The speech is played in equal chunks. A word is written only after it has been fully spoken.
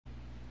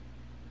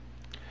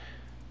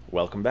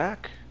Welcome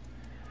back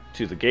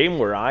to the game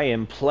where I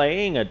am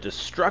playing a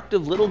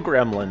destructive little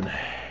gremlin.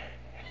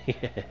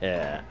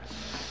 Yeah.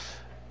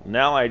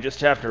 Now I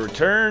just have to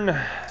return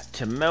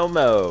to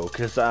Momo,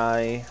 because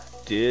I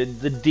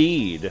did the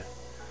deed.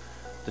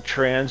 The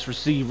trans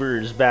receiver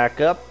is back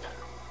up,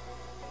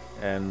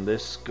 and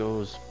this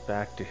goes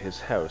back to his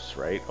house,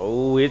 right?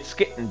 Oh, it's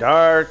getting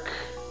dark.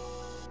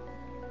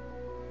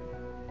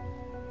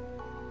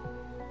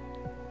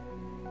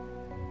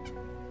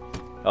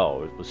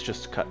 Oh, it was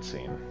just a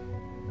cutscene.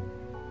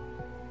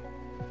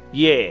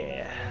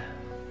 Yeah.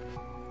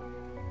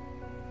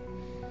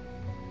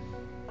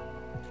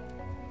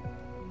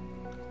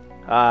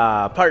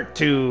 Part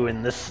 2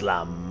 in the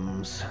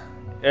slums.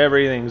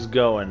 Everything's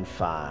going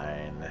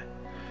fine.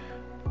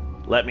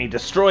 Let me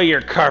destroy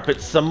your carpet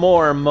some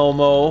more,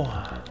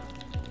 Momo.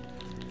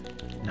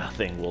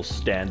 Nothing will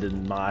stand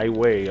in my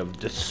way of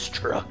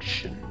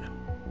destruction.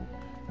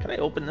 Can I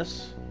open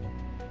this?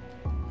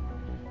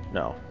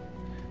 No.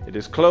 It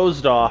is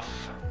closed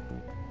off.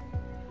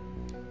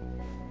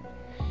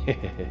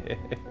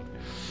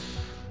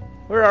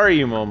 Where are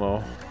you,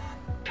 Momo?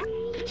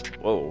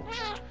 Whoa.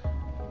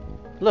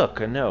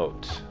 Look, a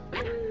note.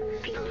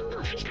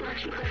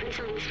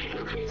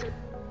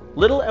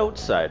 Little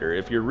outsider,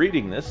 if you're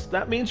reading this,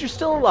 that means you're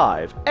still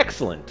alive.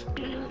 Excellent.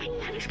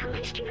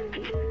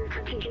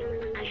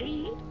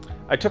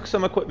 I took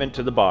some equipment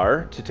to the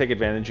bar to take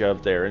advantage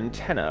of their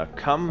antenna.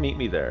 Come meet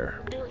me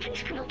there.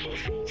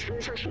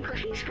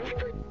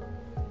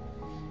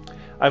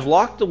 I've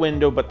locked the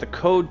window, but the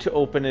code to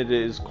open it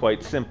is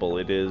quite simple.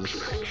 It is...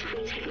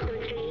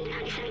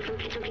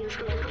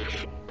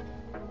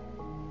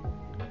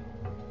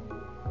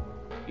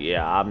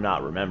 Yeah, I'm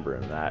not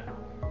remembering that.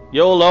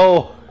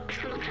 YOLO!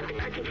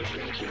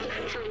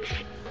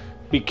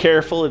 Be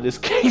careful, it is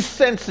case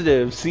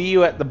sensitive. See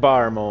you at the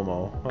bar,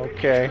 Momo.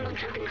 Okay.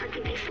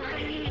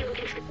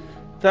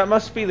 That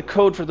must be the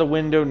code for the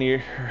window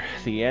near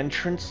the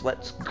entrance.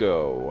 Let's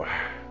go.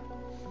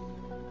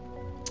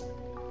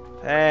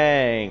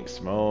 Thanks,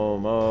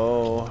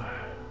 Momo.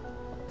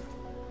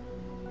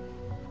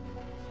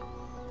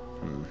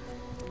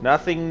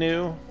 Nothing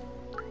new?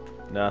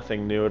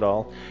 Nothing new at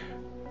all?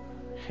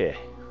 Heh.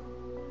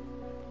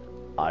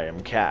 I am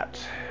Cat.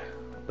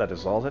 That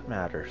is all that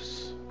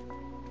matters.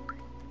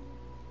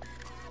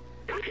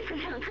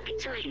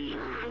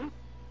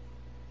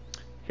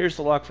 Here's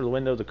the lock for the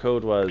window. The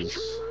code was...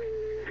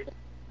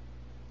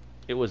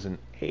 It was an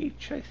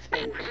H, I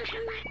think.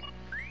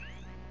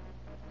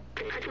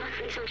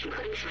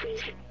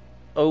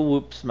 Oh,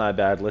 whoops, my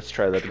bad. Let's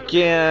try that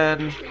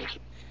again.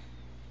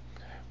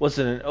 Was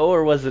it an O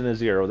or was it a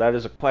 0? That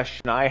is a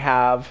question I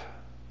have.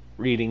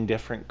 Reading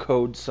different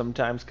codes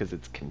sometimes because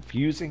it's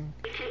confusing.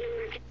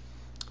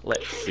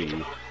 Let's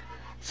see.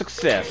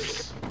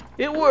 Success.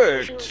 It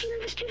worked.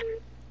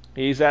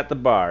 He's at the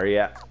bar,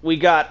 yeah. We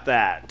got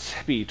that.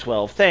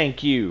 B12,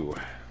 thank you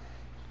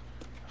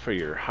for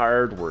your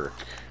hard work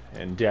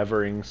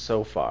endeavoring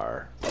so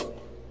far.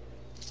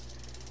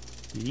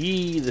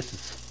 Yee, this is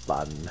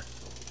fun.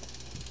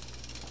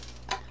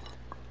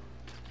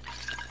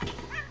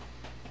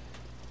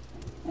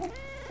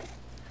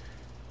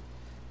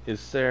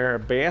 Is there a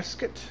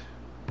basket?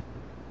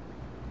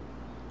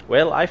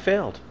 Well, I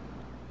failed.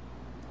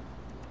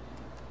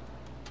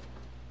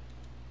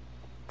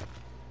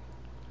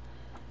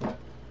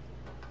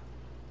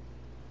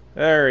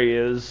 There he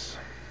is.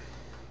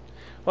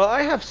 Well,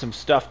 I have some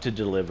stuff to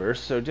deliver,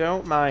 so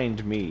don't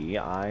mind me.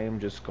 I'm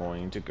just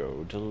going to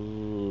go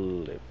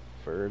deliver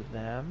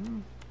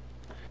them.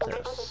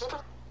 There's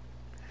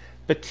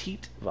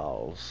petite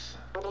vase.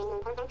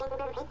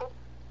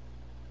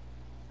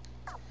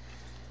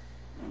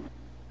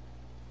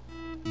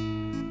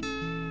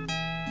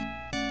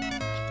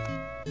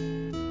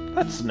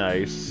 That's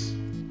nice.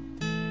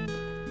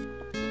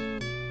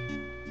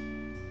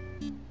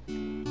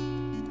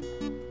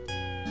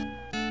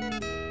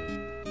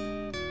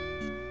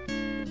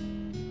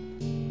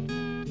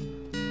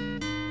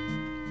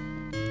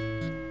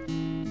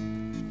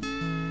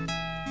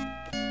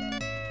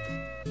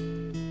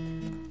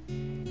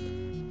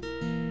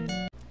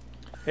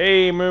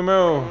 Hey,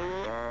 Momo.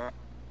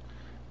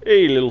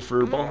 Hey, little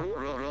furball.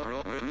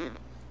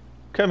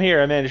 Come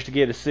here, I managed to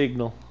get a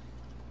signal.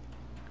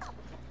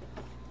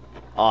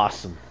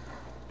 Awesome.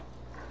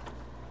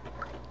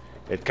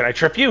 Can I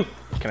trip you?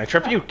 Can I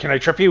trip you? Can I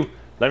trip you?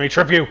 Let me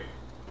trip you.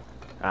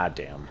 Ah,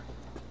 damn.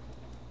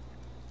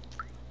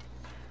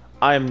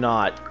 I'm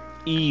not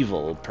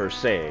evil, per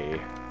se.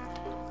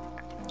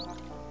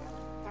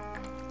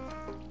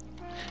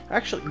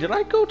 Actually, did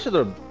I go to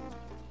the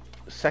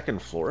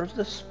second floor of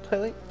this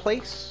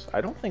place?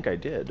 I don't think I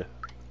did.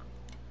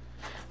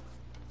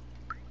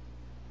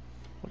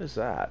 What is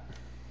that?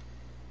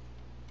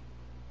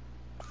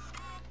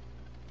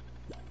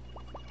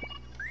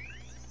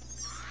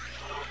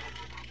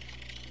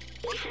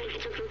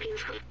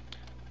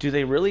 Do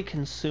they really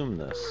consume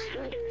this?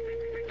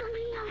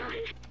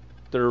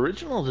 Their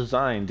original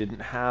design didn't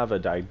have a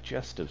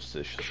digestive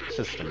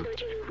system.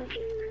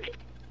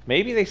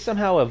 Maybe they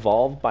somehow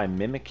evolved by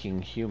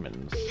mimicking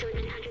humans.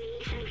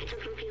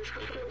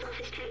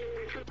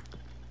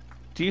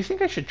 Do you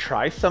think I should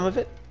try some of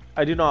it?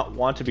 I do not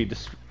want to be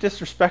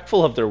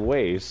disrespectful of their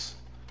ways.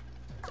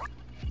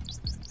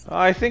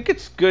 I think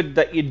it's good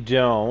that you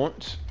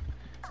don't.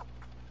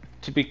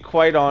 To be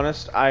quite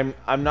honest, I'm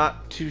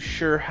not too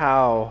sure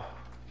how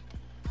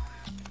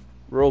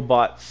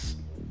robots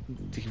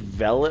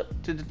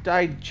developed a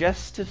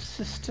digestive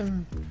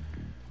system.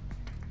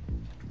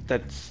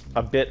 That's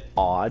a bit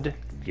odd.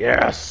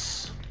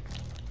 Yes.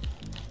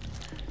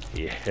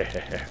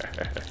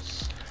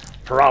 Yes.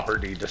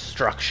 Property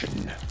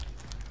destruction.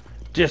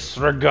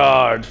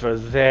 Disregard for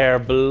their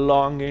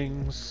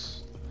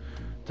belongings.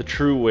 The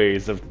true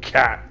ways of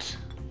cat.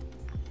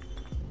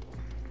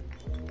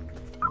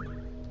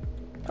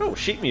 Oh,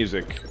 sheet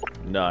music.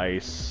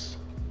 Nice.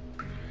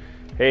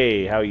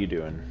 Hey, how you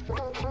doing?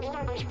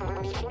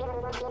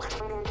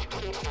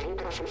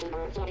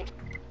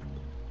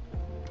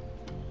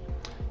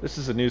 This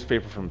is a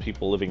newspaper from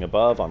people living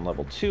above on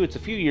level 2. It's a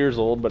few years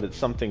old, but it's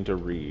something to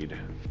read.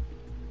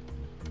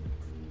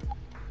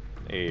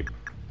 A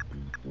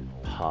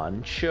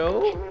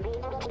poncho?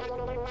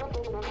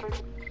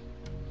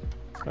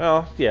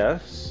 Well,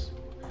 yes.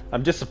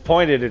 I'm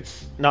disappointed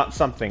it's not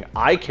something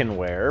I can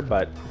wear,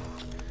 but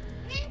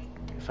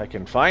if I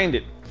can find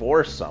it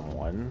for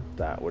someone,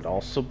 that would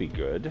also be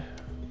good.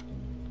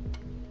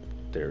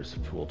 There's a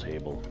pool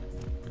table.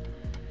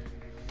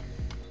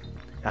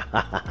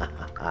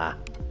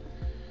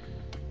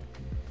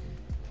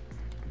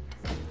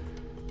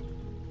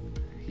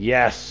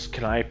 Yes,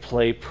 can I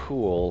play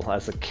pool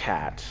as a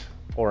cat?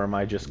 Or am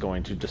I just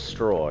going to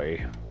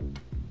destroy?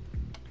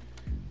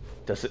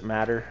 Does it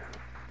matter?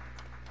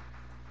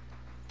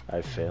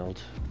 I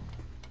failed.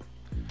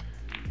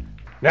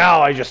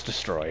 Now I just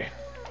destroy.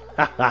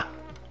 Haha.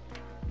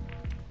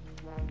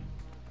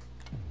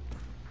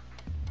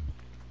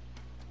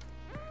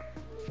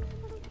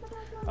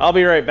 I'll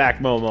be right back,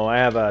 Momo. I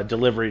have a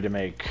delivery to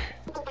make.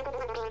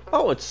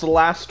 Oh, it's the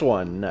last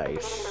one.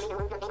 Nice.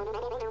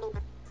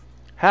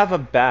 Have a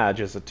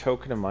badge as a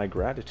token of my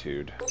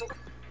gratitude.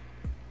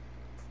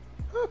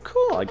 Oh,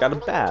 cool. I got a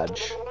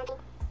badge.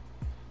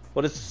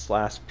 What is this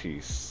last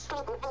piece?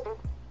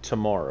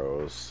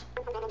 Tomorrow's.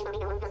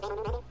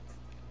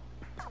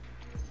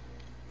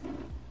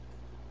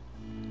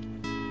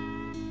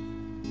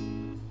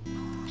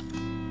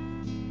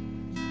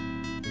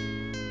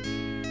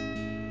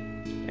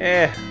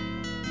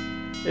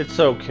 It's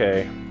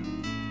okay.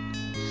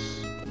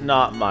 It's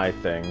not my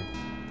thing.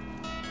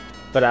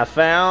 But I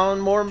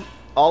found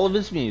all of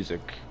his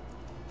music.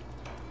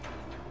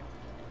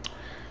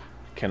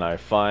 Can I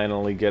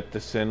finally get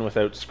this in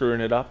without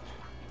screwing it up?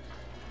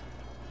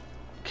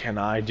 Can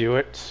I do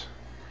it?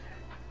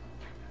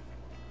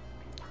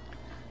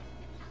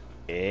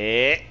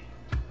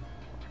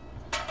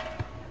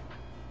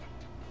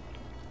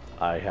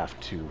 I have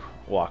to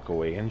walk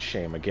away in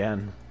shame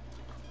again.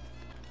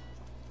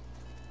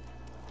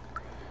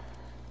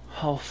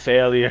 All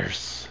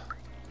failures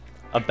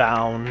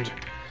abound.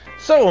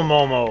 So,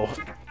 Momo,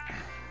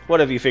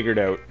 what have you figured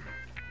out?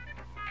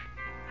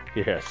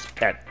 Yes,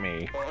 pet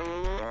me.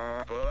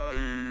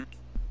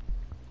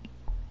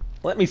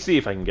 Let me see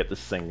if I can get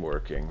this thing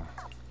working.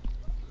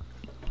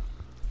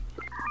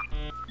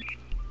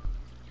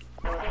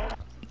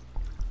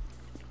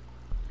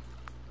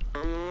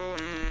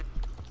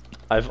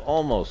 I've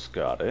almost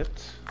got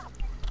it.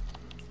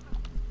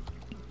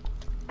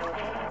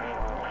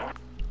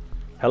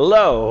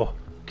 Hello?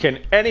 Can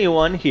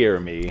anyone hear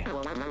me?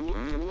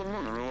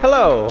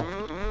 Hello?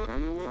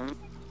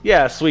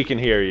 Yes, we can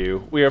hear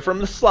you. We are from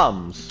the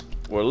slums.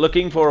 We're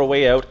looking for a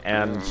way out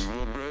and...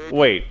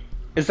 Wait,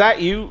 is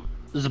that you,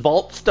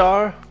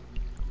 Zbaltstar?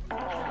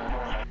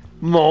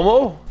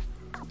 Momo?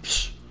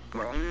 Psh.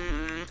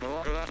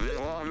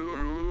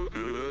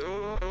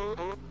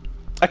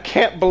 I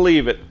can't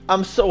believe it.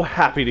 I'm so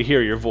happy to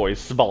hear your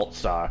voice,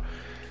 Zbaltstar.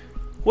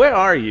 Where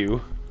are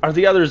you? Are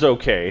the others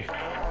okay?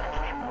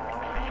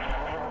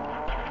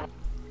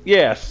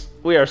 Yes,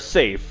 we are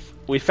safe.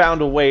 We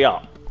found a way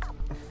up.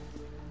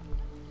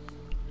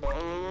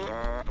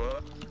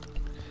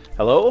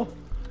 Hello?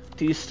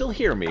 Do you still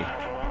hear me?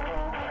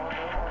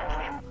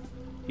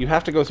 You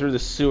have to go through the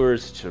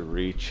sewers to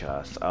reach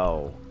us.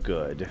 Oh,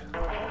 good.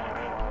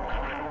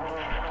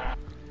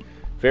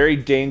 Very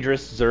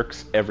dangerous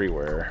Zerks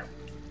everywhere.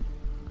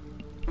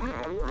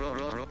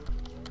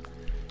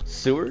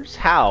 Sewers?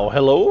 How?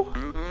 Hello?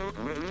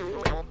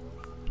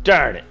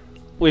 Darn it.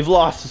 We've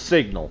lost the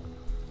signal.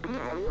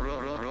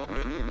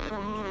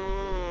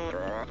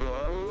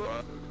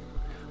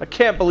 I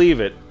can't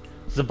believe it.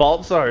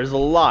 Zbaltsar is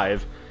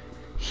alive.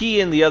 He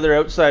and the other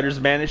outsiders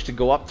managed to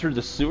go up through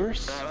the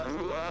sewers?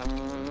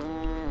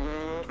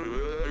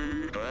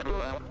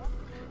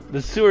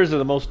 The sewers are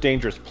the most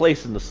dangerous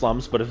place in the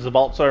slums, but if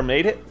Zbaltsar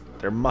made it,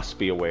 there must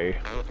be a way.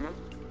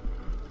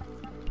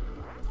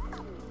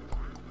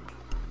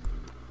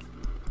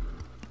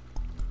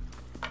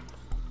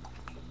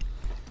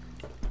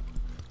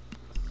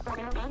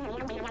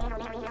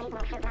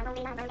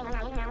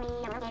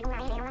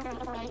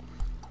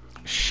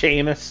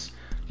 Seamus,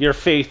 your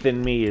faith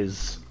in me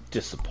is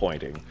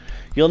disappointing.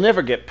 You'll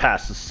never get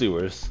past the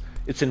sewers.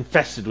 It's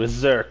infested with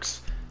Zerks.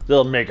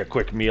 They'll make a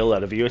quick meal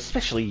out of you,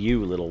 especially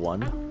you, little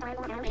one.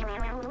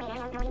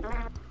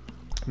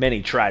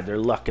 Many tried their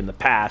luck in the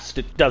past.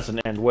 It doesn't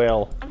end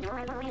well.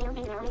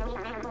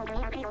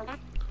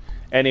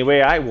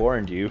 Anyway, I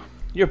warned you.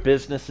 Your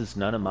business is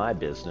none of my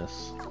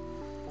business.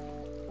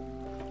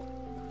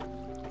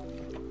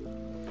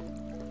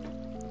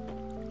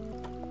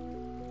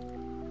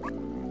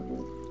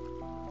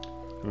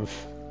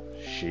 Oof.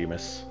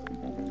 Seamus.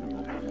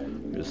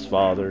 His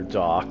father,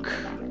 Doc,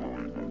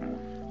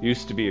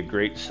 used to be a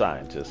great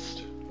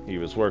scientist. He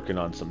was working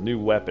on some new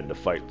weapon to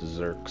fight the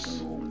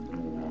Zerks.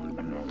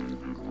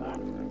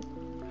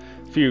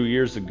 A few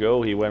years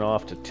ago, he went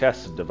off to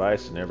test the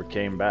device and never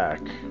came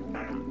back.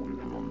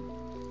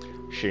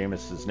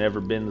 Seamus has never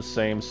been the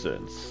same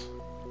since.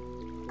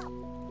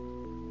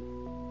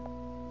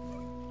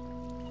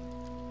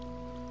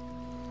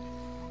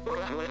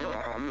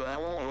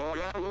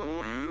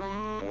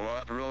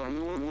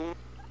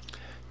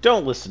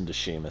 Don't listen to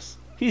Seamus.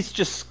 He's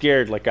just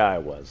scared like I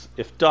was.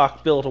 If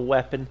Doc built a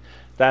weapon,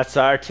 that's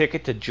our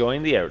ticket to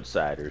join the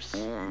Outsiders.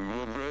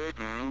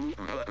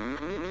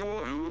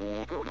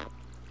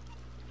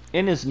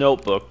 In his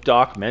notebook,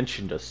 Doc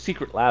mentioned a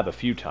secret lab a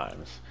few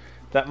times.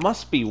 That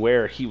must be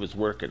where he was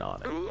working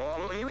on it.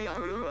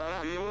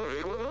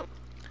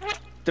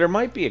 There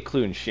might be a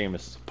clue in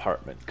Seamus'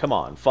 apartment. Come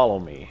on, follow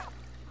me.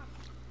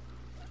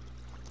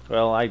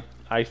 Well,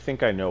 I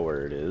think I know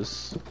where it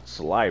is. It's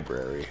a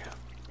library.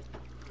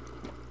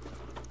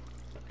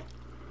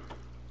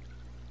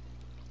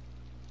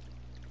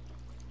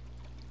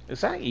 Is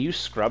that you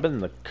scrubbing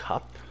the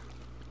cup?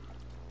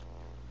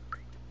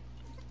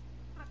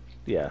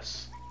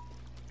 Yes.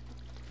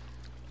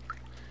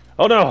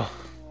 Oh no!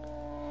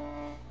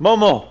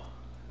 Momo!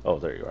 Oh,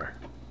 there you are.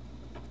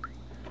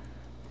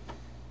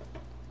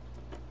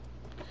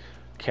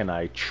 Can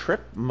I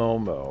trip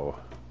Momo?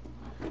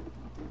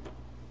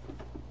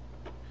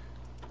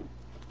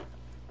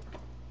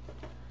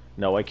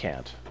 No, I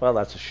can't. Well,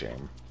 that's a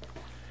shame.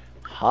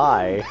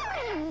 Hi.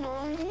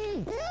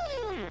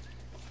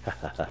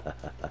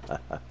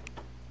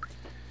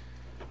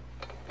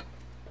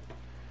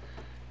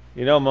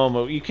 You know,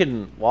 Momo, you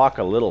can walk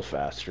a little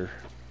faster.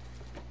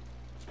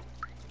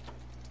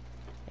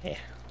 Yeah.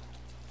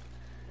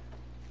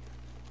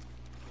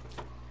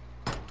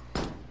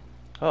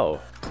 Oh.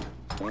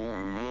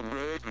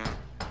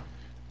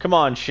 Come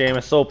on,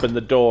 Seamus, open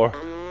the door.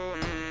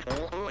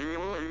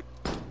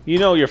 You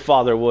know your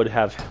father would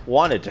have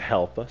wanted to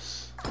help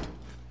us.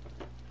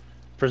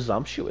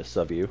 Presumptuous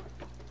of you.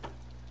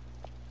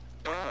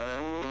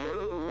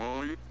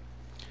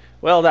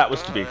 Well, that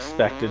was to be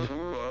expected.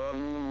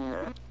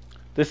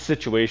 This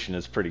situation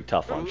is pretty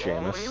tough on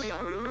Seamus.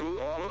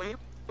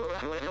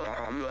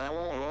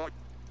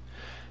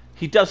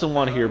 He doesn't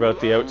want to hear about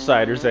the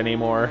Outsiders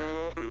anymore.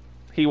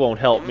 He won't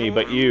help me,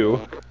 but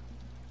you.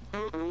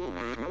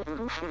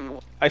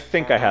 I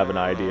think I have an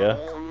idea.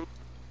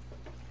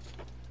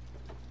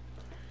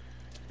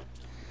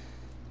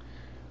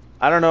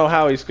 I don't know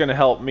how he's gonna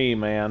help me,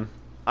 man.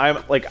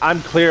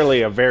 I'm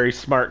clearly a very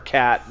smart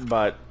cat,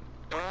 but...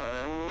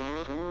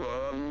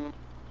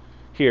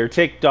 Here,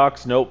 take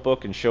Doc's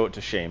notebook and show it to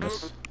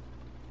Seamus.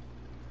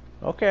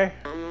 Okay.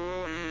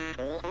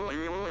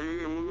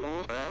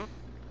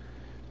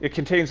 It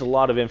contains a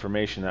lot of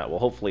information that will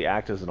hopefully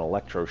act as an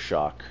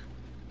electroshock.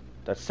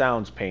 That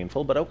sounds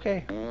painful, but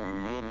okay.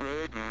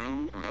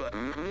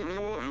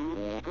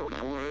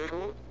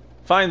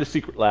 Find the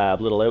secret lab,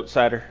 little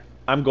outsider.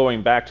 I'm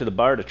going back to the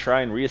bar to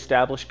try and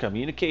re-establish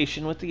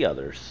communication with the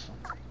others.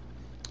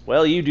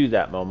 Well, you do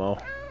that,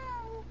 Momo.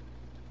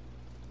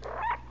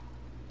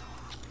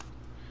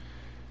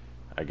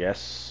 I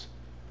guess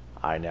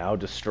I now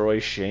destroy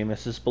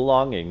Seamus's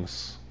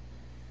belongings.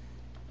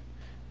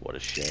 What a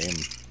shame.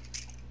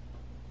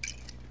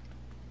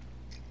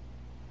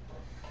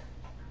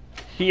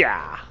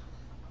 Yeah.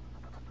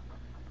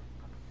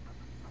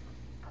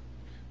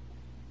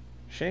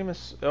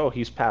 Seamus, oh,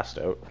 he's passed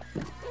out.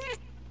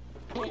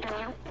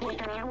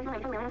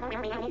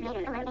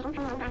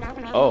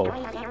 Oh.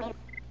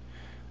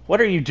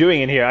 What are you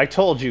doing in here? I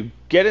told you,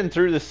 getting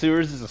through the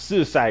sewers is a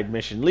suicide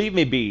mission. Leave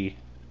me be.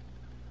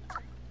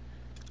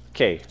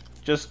 Okay,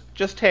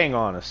 just hang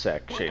on a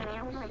sec, Seamus.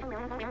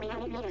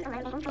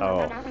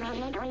 Oh.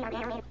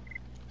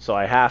 So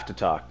I have to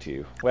talk to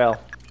you. Well,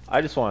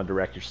 I just want to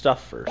direct your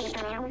stuff first.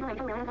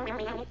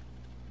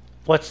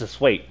 What's this?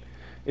 Wait,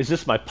 is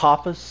this my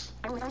papa's?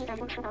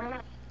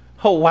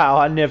 Oh wow,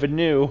 I never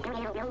knew.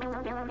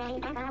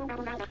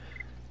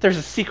 There's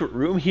a secret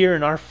room here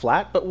in our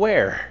flat, but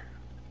where?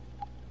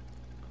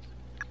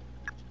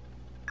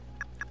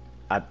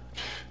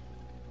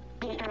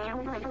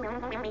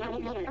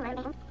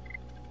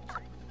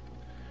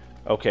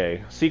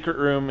 Okay, secret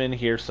room in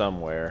here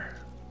somewhere.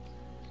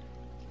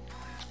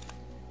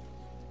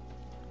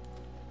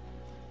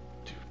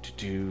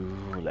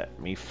 Let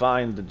me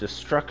find the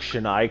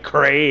destruction I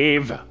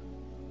crave.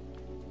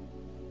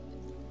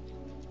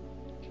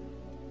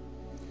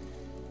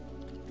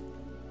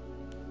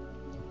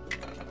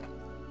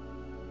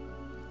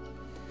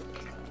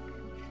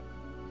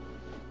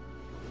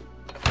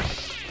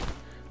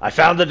 I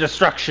found the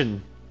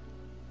destruction!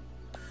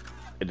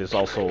 It is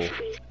also...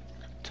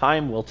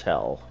 Time will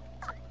tell.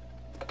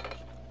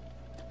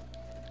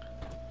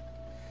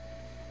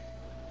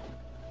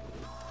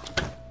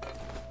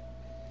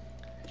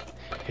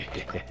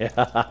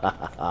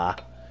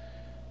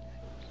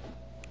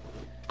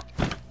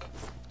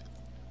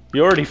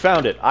 You already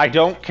found it. I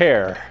don't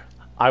care.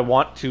 I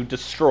want to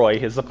destroy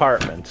his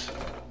apartment.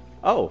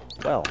 Oh,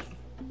 well.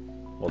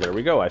 Well, there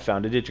we go. I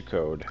found a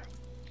digicode.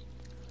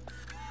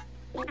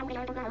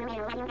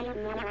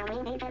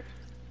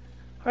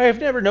 I have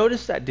never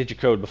noticed that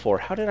digicode before.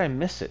 How did I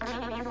miss it?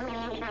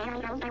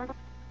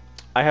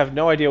 I have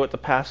no idea what the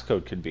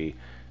passcode could be.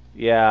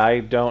 Yeah,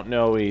 I don't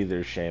know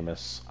either,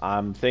 Seamus.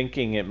 I'm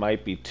thinking it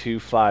might be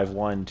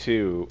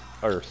 2512,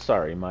 or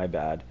sorry, my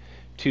bad,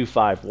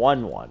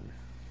 2511.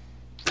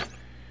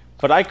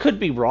 But I could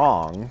be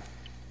wrong.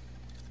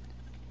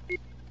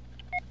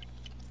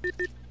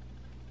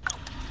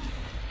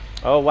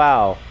 Oh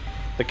wow,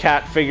 the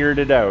cat figured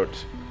it out.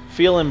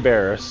 Feel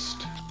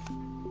embarrassed.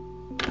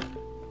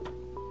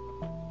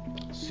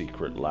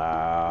 Secret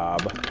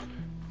lab.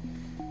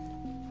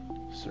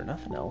 Is there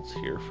nothing else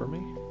here for me?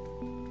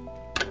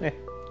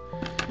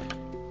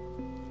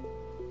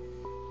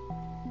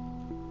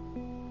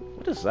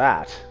 What is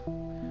that?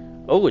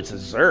 Oh, it's a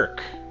Zerk.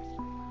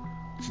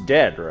 It's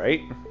dead,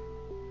 right?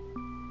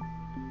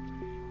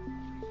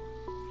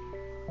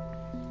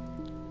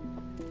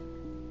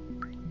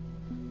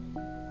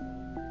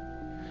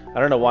 I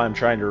don't know why I'm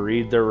trying to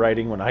read their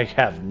writing when I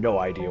have no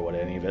idea what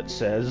any of it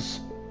says.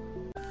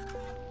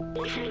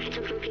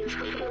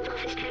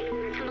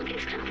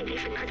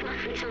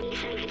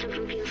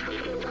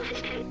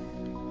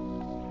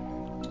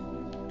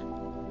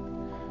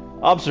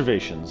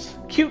 Observations.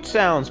 Cute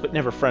sounds, but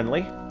never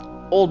friendly.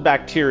 Old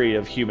bacteria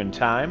of human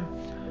time.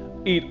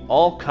 Eat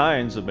all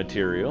kinds of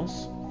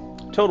materials.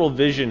 Total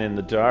vision in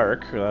the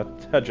dark,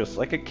 just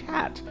like a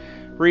cat.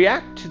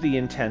 React to the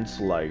intense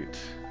light.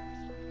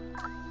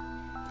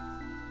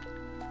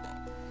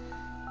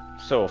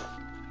 So,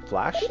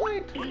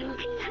 flashlight?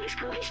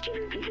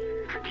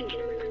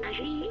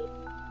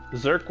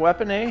 Zerk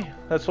weapon, eh?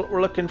 That's what we're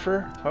looking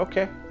for?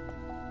 Okay.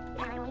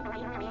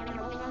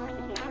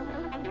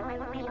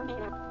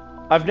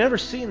 I've never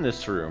seen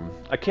this room.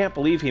 I can't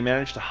believe he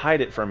managed to hide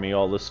it from me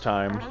all this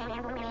time.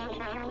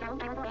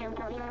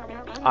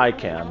 I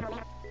can.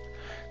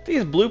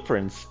 These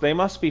blueprints, they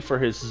must be for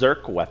his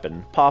Zerk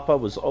weapon. Papa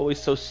was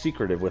always so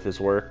secretive with his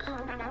work.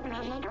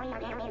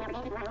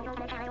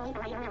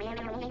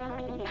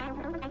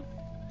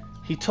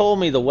 He told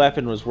me the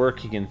weapon was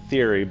working in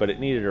theory, but it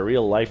needed a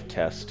real-life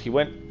test. He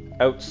went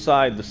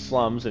outside the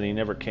slums and he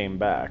never came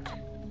back.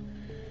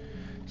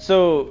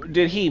 So,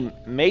 did he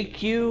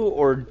make you,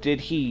 or did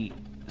he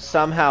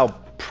somehow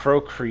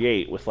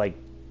procreate with, like,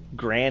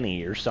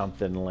 Granny or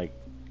something? Like,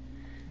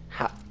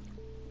 how?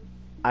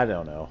 I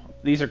don't know.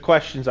 These are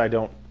questions I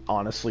don't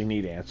honestly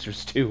need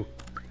answers to.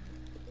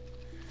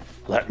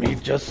 Let me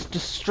just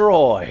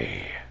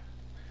destroy.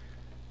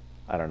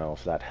 I don't know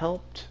if that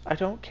helped. I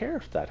don't care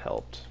if that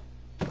helped.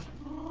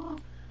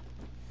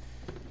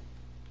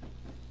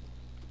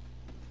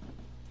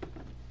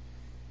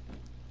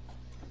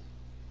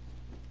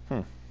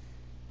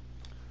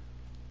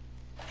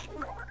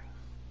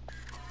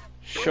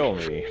 Show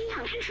me.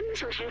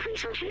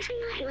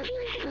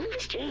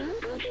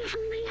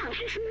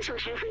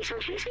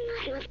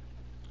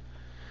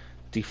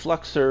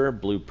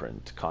 Defluxor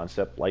blueprint.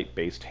 Concept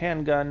light-based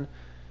handgun.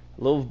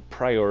 Low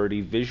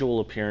priority visual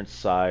appearance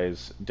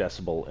size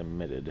decibel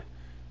emitted.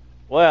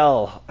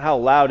 Well, how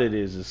loud it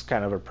is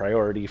kind of a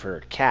priority for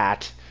a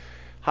cat.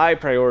 High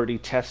priority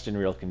test in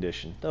real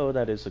condition. Though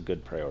that is a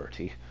good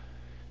priority.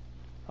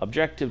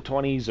 Objective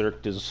 20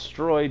 Zerk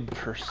destroyed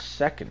per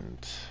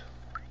second.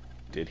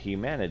 Did he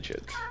manage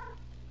it?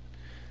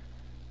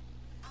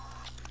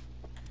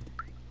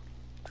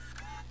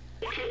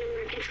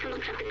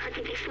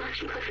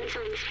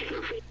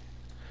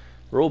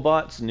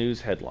 Robots news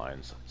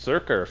headlines.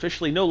 Zerk are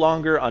officially no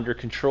longer under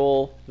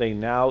control. They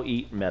now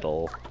eat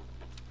metal.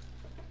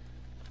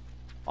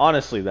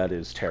 Honestly, that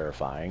is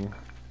terrifying.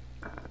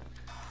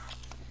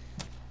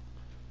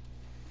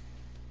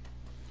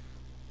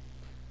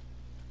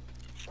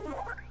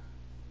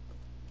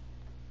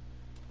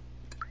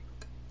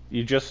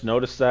 You just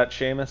noticed that,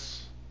 Seamus?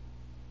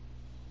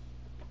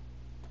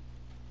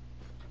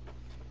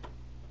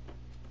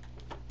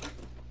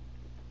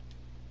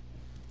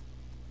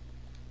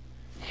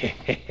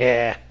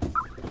 There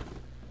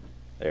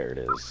it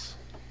is.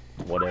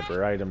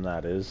 Whatever item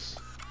that is.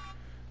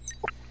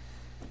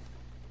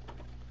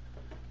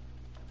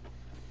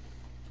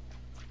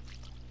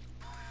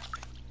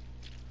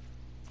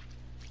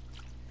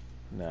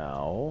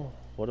 Now,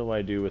 what do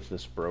I do with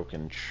this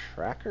broken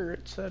tracker,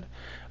 it said?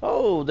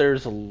 Oh,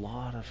 there's a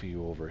lot of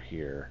you over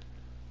here.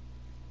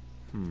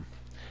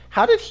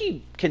 How did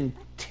he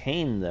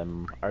contain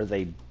them? Are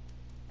they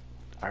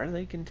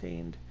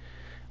contained?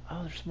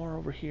 Oh, there's more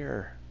over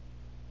here.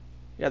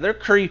 Yeah, they're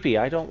creepy.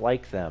 I don't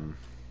like them.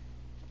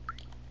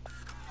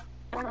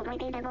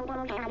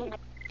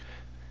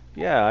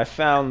 Yeah, I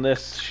found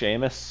this,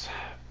 Seamus.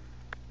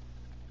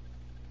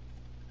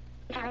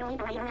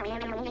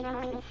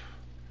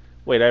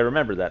 Wait, I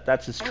remember that.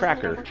 That's his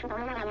tracker.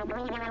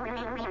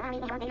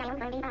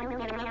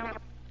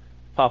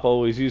 Papa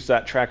always used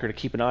that tracker to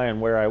keep an eye on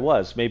where I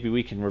was. Maybe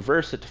we can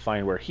reverse it to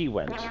find where he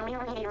went.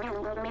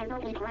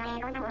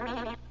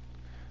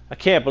 I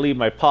can't believe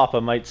my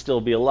Papa might still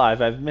be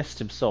alive. I've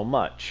missed him so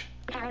much.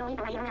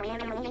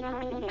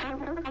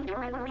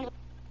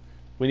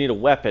 We need a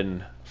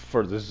weapon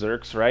for the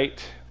Zerks,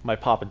 right? My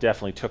Papa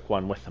definitely took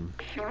one with him.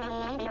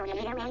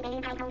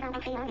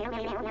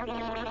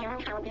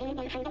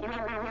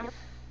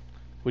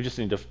 We just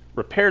need to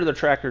repair the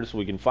tracker so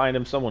we can find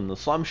him. Someone in the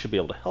slum should be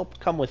able to help.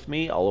 Come with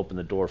me. I'll open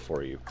the door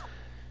for you.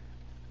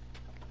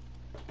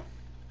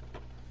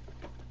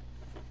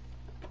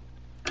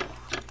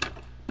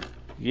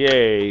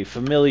 Yay,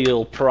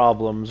 familial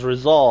problems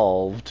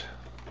resolved.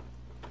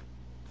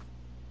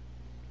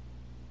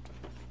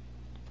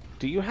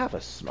 Do you have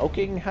a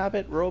smoking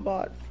habit,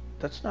 robot?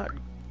 That's not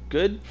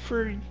good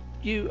for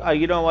you.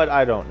 You know what?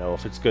 I don't know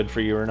if it's good for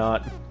you or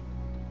not.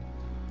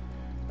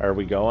 Are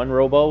we going,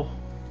 Robo?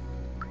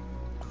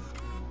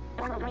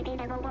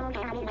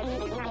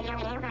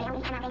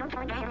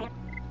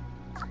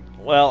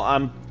 Well,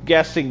 I'm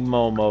guessing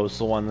Momo's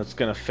the one that's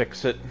gonna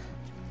fix it.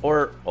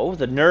 Or, oh,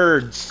 the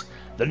nerds!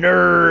 The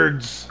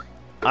nerds!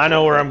 I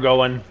know where I'm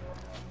going.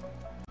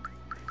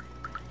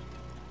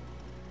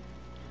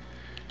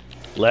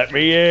 Let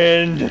me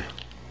in!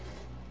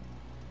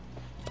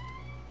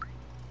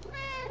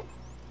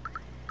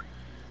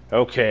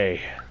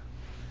 Okay.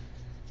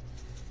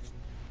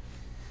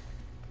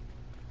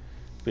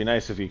 Be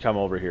nice if you come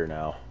over here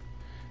now.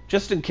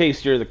 Just in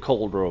case you're the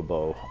cold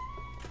Robo.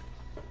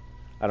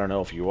 I don't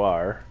know if you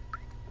are.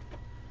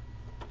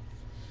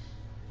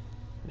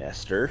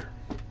 Nestor.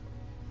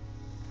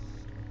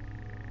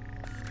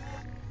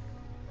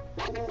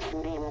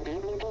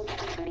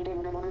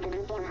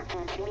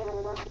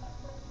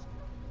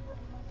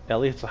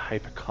 Elliot's a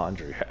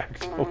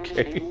hypochondriac.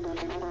 Okay.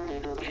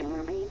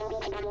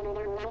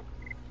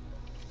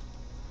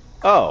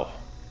 Oh,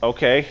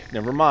 okay.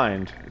 Never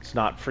mind. It's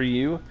not for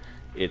you.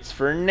 It's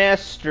for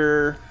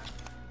Nestor.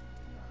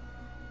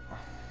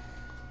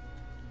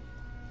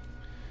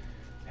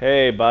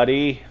 Hey,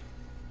 buddy.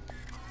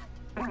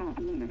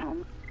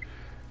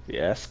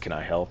 Yes, can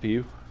I help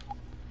you?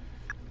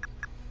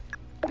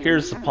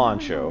 Here's the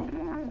poncho.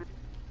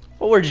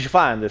 Well, where did you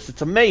find this?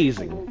 It's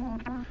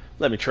amazing.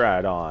 Let me try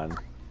it on.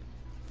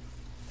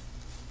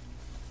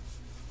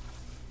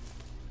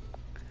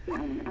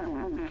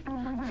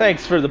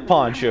 Thanks for the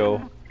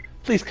poncho.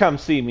 Please come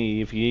see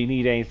me if you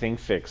need anything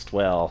fixed.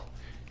 Well,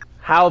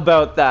 how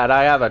about that?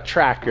 I have a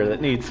tracker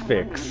that needs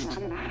fixed.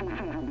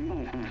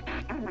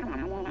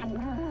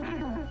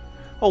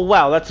 Oh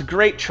wow, that's a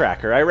great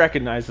tracker. I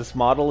recognize this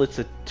model. It's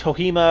a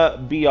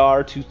Tohima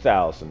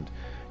BR2000.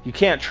 You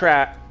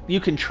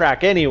can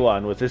track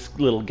anyone with this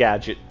little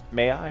gadget.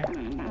 May I?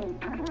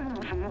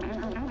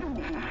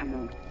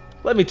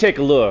 Let me take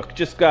a look.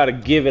 Just gotta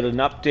give it an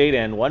update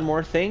and one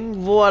more thing.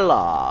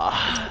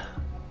 Voila!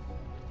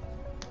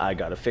 I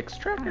got a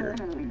fixed tracker.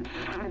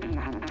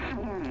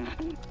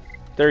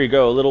 There you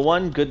go, little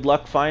one. Good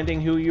luck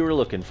finding who you were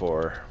looking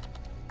for.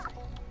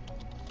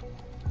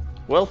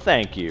 Well,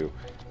 thank you.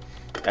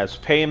 As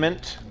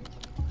payment,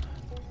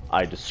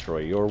 I destroy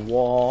your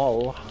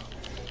wall.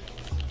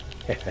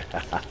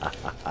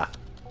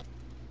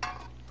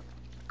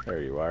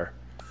 There you are.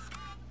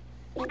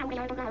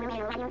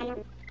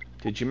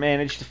 Did you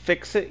manage to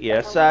fix it?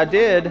 Yes, I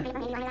did.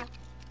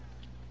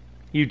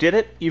 You did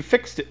it? You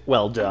fixed it?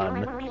 Well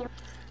done.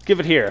 Give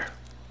it here.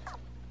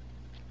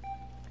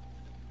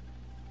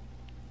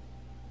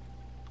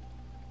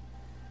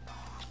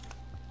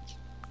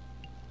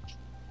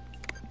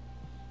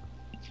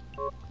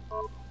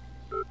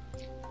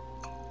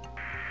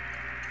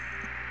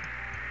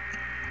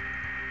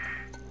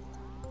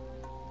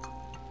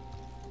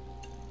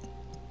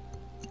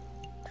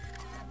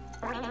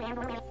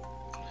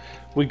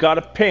 We got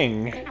a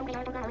ping.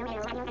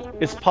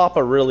 Is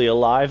Papa really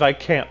alive? I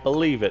can't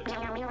believe it.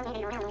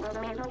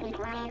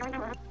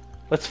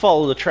 Let's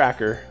follow the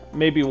tracker.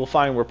 Maybe we'll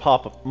find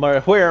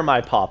where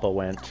my Papa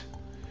went.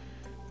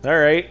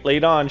 Alright,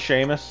 lead on,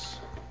 Seamus.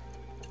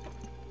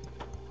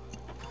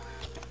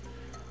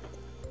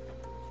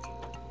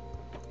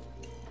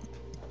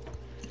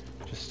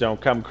 Just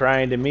don't come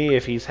crying to me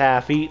if he's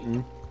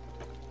half-eaten.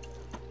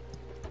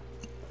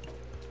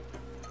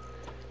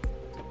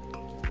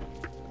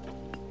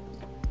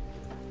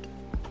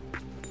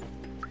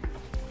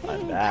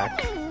 I'm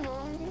back.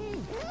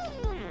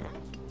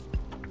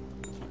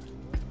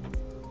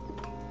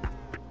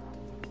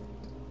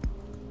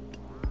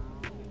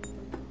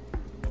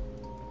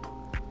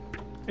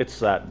 It's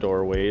that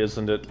doorway,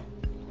 isn't it?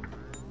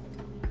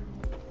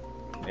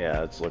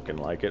 Yeah, it's looking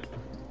like it.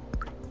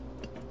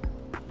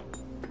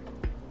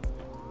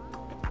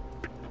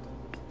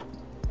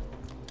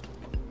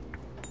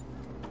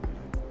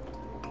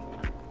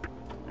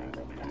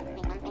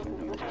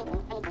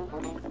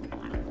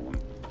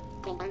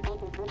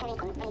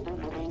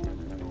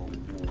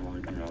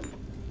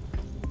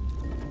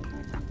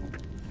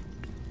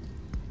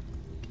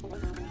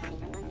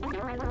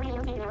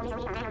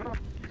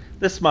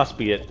 This must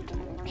be it.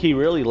 He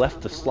really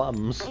left the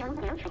slums.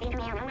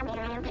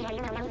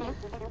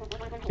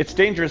 It's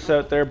dangerous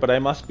out there, but I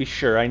must be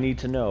sure. I need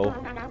to know.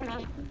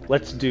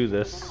 Let's do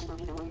this.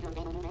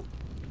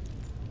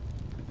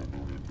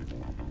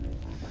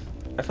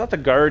 I thought the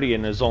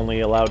Guardian is only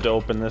allowed to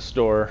open this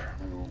door.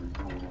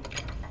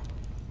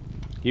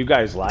 You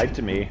guys lied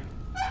to me.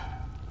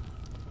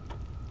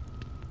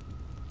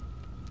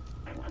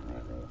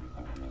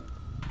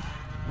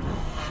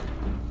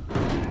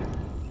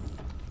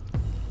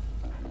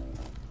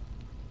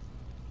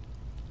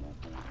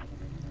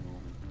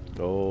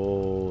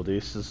 Oh,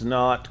 this is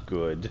not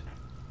good.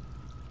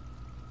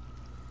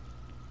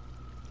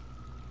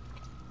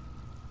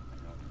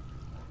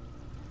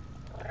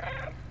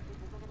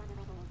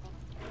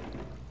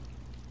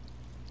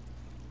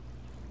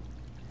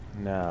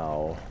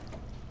 Now...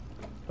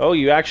 Oh,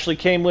 you actually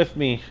came with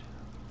me.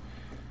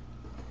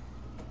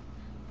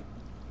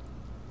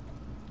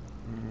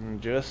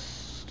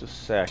 Just a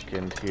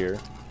second here.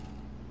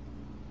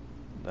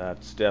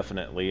 That's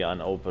definitely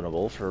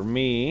unopenable for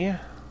me.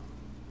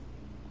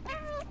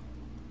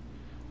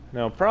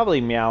 No, probably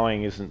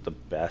meowing isn't the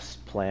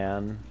best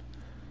plan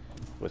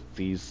with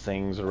these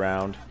things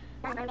around.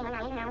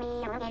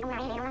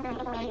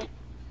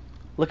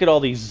 Look at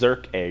all these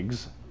Zerk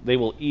eggs. They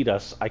will eat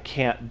us. I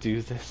can't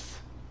do this.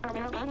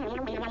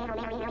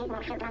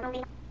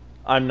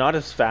 I'm not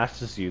as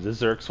fast as you. The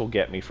Zerks will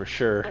get me for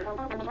sure.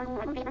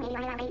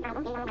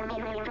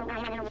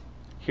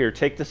 Here,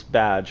 take this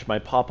badge. My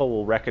papa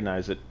will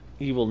recognize it.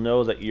 He will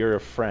know that you're a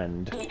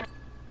friend.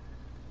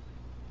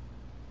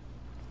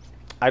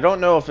 I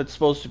don't know if it's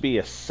supposed to be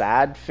a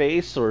sad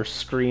face or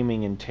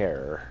screaming in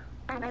terror.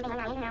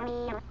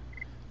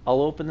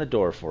 I'll open the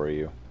door for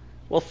you.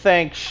 Well,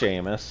 thanks,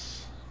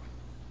 Seamus.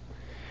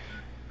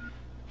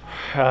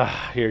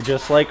 You're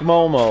just like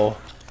Momo,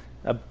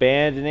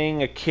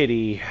 abandoning a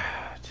kitty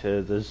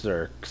to the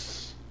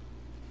Zerks.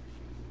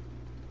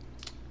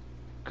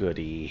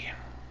 Goody.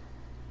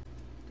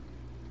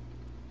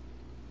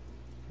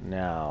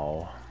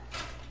 Now...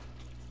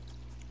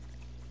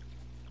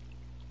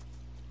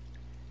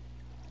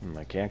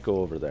 I can't go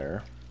over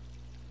there.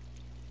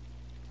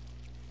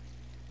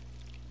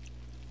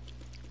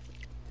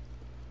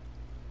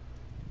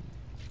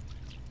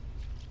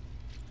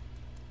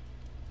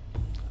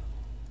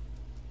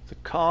 The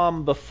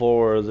calm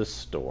before the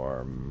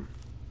storm.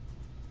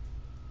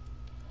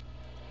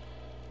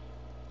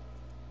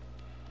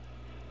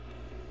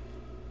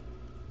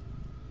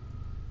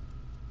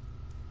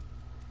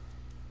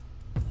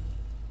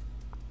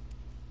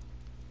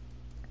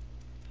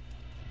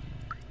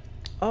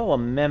 Oh, a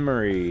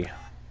memory.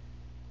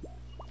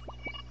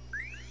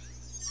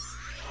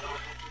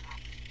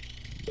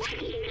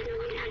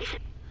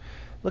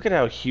 Look at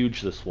how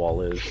huge this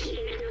wall is.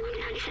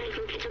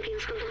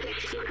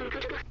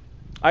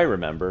 I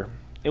remember.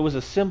 It was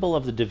a symbol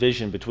of the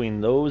division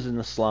between those in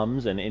the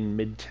slums and in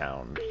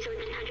Midtown.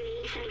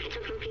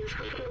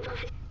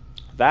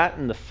 That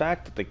and the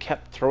fact that they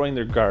kept throwing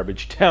their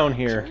garbage down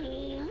here.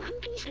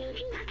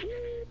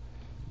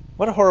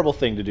 What a horrible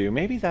thing to do.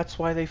 Maybe that's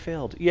why they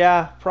failed.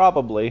 Yeah,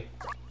 probably.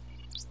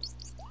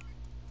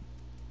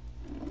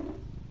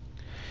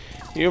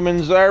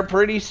 Humans are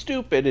pretty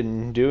stupid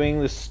in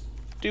doing the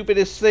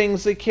stupidest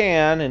things they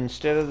can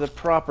instead of the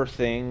proper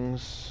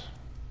things.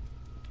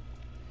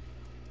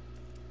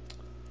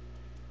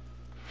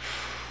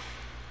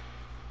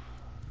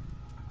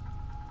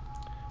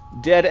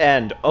 Dead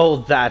end. Oh,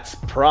 that's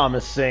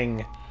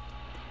promising.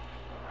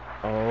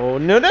 Oh,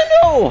 no, no,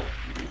 no!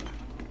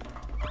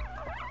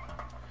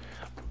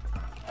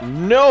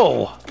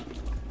 No!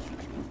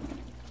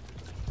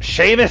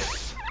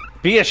 Seamus!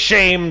 Be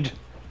ashamed!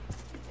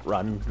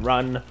 Run,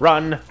 run,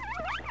 run!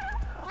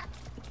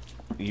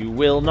 You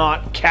will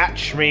not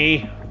catch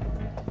me!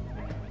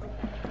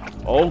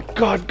 Oh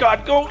god,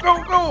 god, go,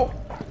 go, go!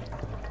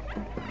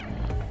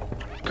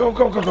 Go,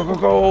 go, go, go, go,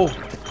 go!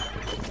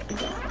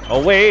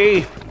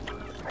 Away!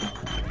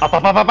 Up,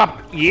 up, up, up,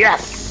 up!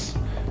 Yes!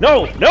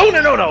 No, no,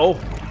 no, no, no!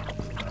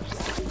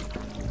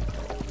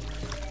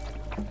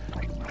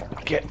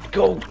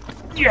 Go!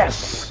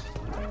 Yes!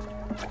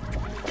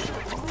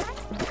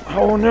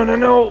 Oh, no, no,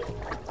 no!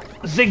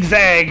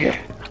 Zigzag!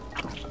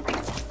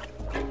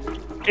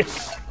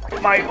 It's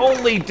my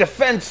only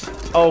defense!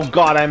 Oh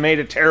god, I made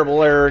a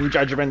terrible error in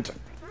judgment.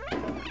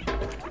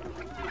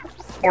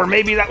 Or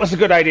maybe that was a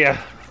good idea.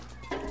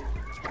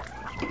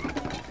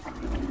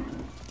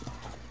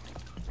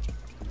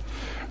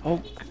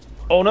 Oh,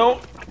 oh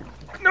no!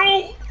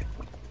 No!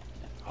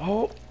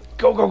 Oh,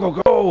 go, go, go,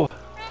 go!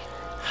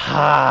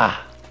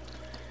 Ha!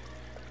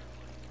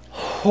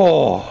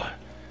 Oh,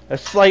 a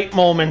slight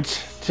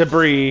moment to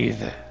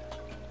breathe.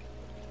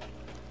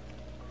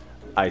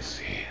 I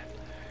see.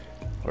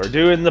 We're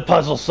doing the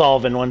puzzle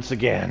solving once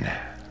again.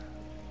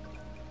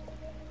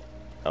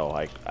 Oh,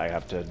 I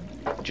have to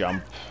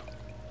jump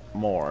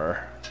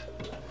more.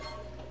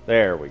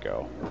 There we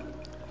go.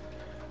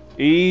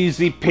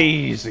 Easy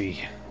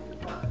peasy.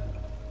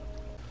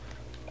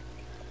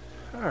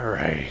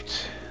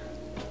 Alright.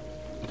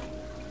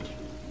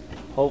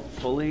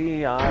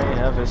 Hopefully I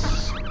have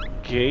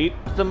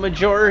escaped the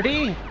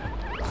majority.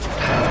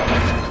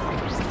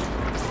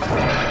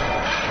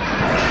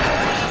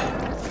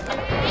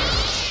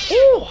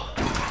 Ooh.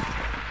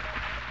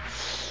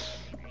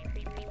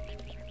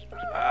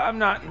 I'm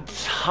not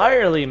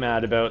entirely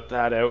mad about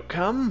that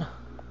outcome.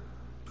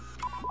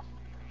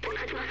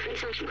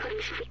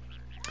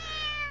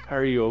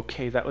 Are you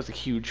okay? That was a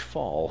huge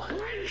fall.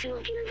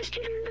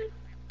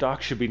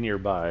 Doc should be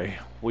nearby.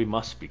 We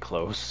must be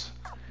close.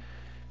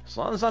 As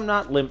long as I'm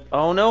not limp.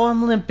 Oh no,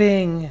 I'm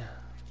limping.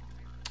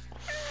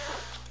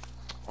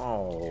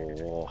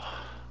 Oh.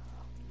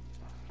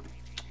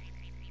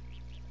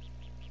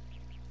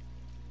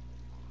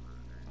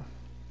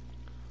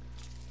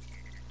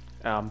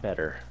 I'm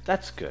better.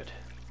 That's good.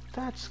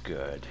 That's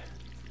good.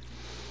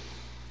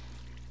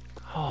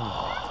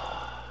 Oh.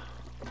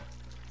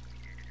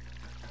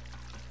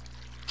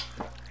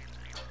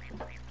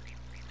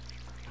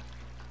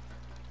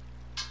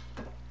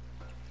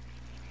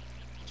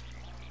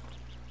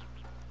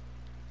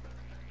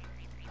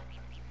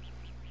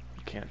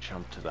 Can't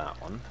jump to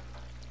that one.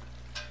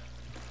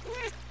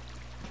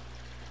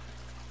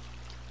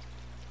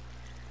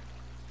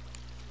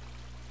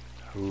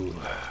 Ooh.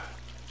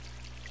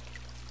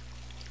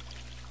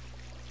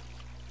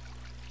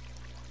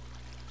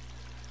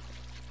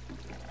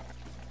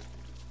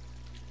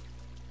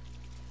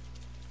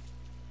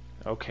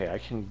 Okay, I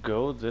can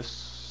go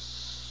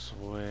this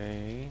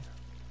way.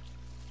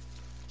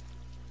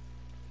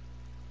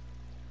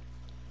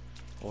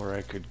 Or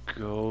I could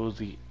go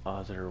the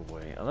other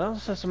way. Oh,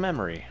 this has a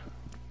memory.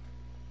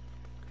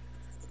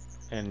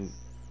 And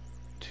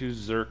 2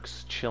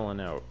 Zerks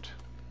chilling out.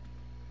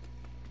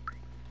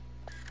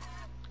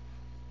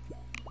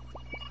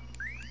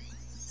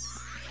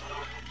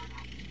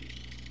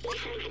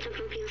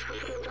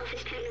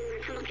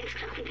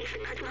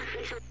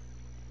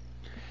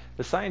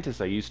 The scientist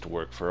I used to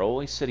work for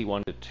always said he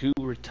wanted to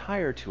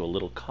retire to a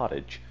little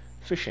cottage,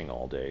 fishing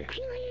all day.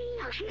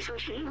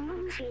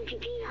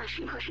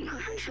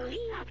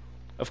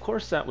 Of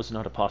course, that was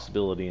not a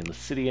possibility in the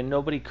city, and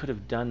nobody could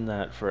have done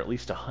that for at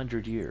least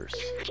 100 years.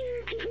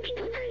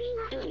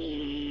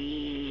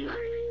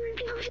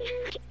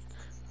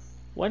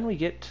 When we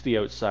get to the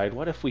outside,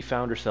 what if we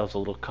found ourselves a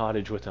little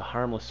cottage with a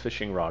harmless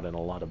fishing rod and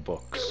a lot of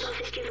books?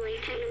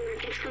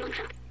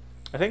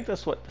 I think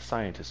that's what the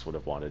scientists would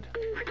have wanted.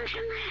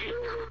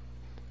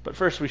 But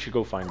first we should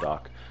go find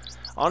Doc.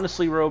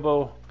 Honestly,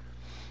 Robo,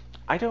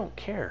 I don't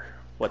care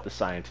what the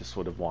scientists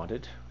would have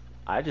wanted.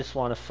 I just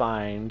want to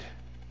find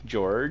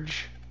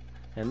George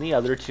and the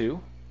other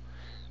 2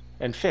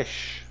 and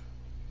fish.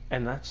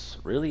 And that's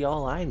really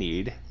all I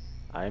need.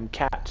 I'm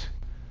Cat.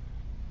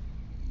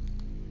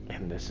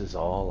 And this is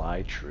all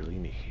I truly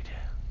need.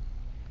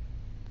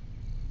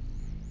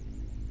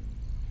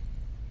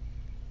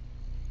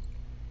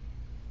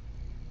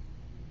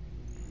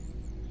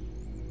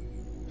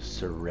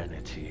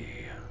 Serenity.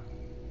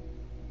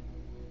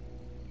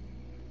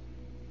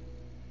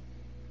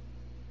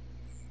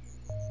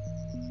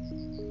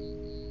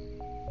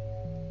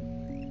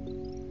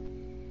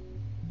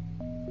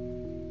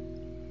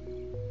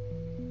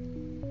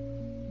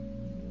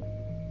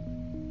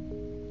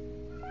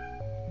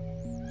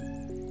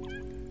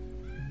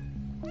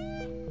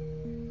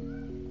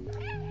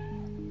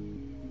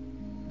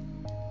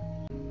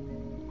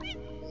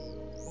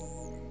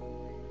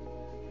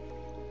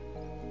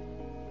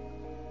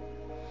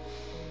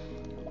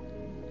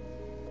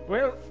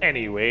 Well,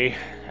 anyway,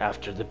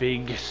 after the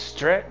big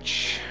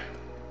stretch,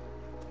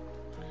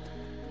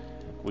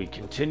 we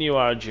continue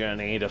our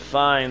journey to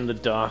find the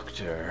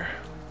doctor.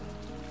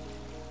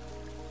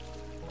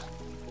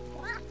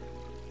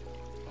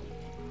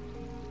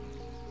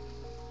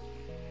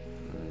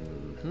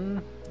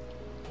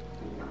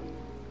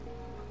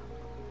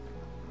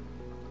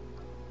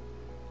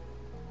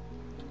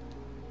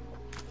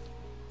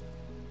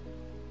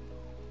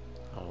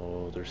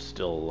 Oh, there's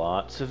still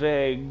lots of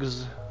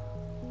eggs.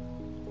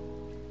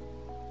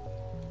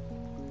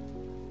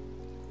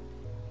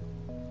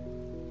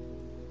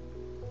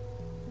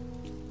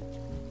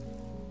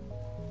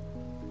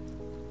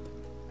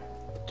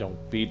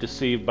 Don't be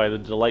deceived by the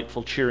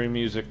delightful, cheery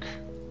music.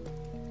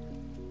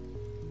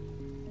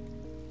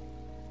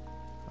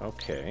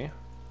 Okay.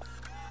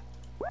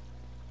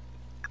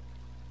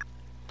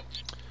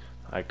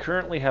 I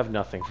currently have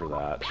nothing for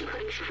that.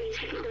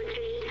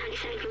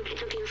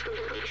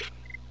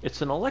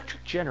 It's an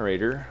electric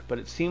generator, but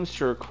it seems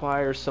to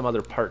require some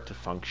other part to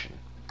function.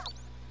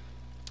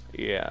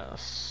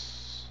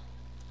 Yes.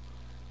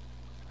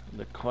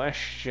 The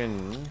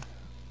question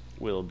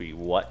will be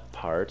what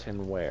part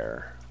and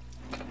where.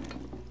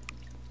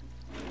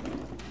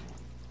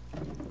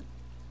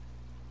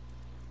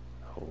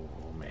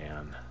 Oh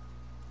man.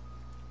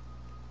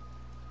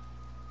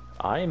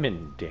 I'm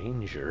in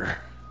danger.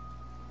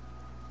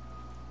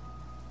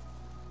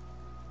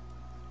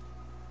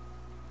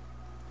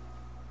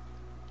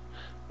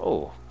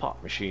 Oh,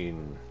 pop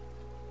machine.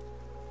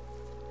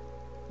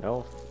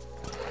 No.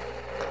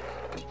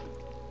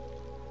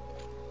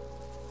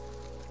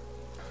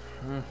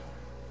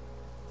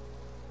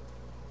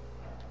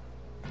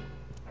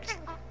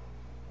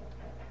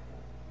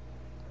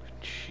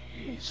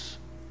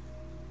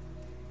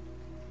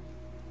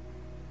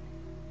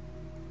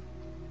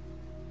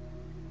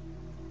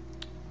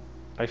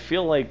 I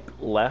feel like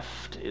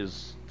left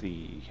is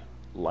the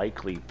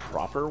likely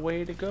proper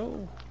way to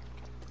go.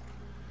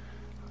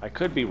 I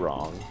could be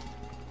wrong.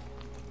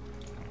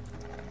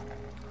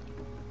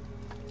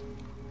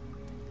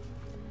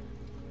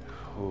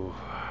 Ooh.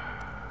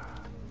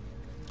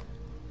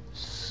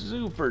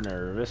 Super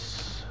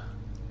nervous.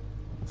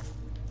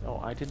 Oh,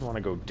 I didn't want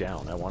to go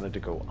down. I wanted to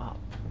go up.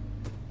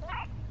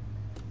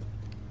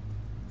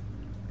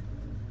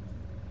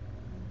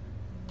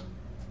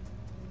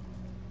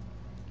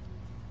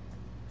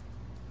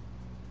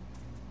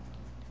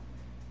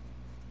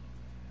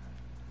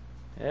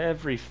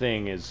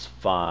 Everything is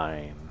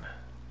fine.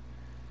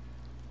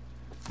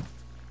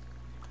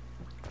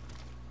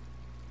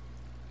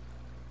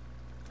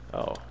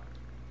 Oh.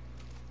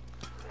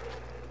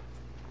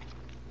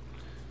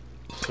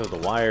 So the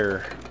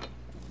wire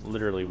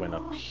literally went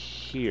up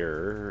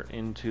here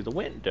into the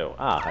window.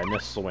 Ah, I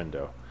missed the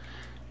window.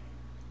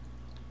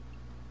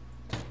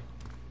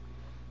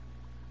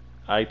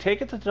 I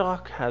take it the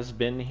Doc has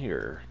been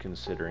here,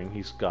 considering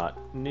he's got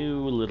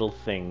new little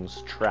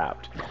things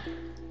trapped.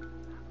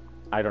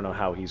 I don't know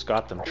how he's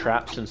got them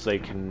trapped, since they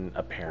can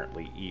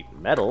apparently eat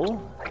metal,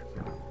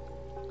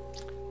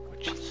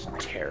 which is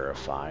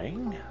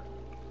terrifying.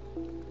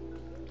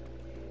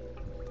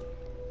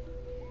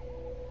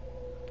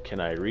 Can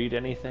I read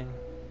anything?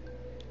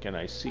 Can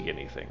I see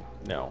anything?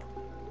 No.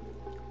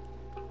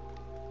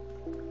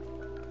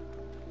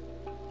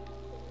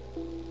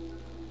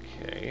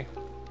 Okay.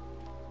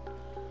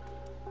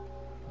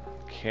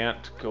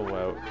 Can't go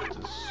out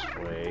this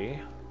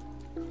way.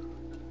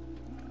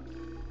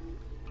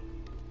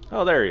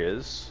 Oh, there he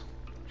is.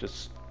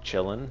 Just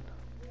chilling.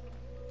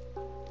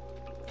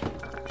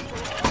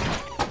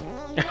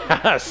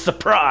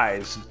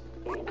 Surprise!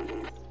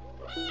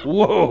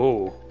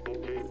 Whoa!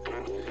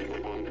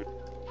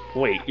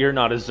 Wait, you're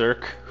not a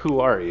Zerk. Who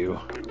are you?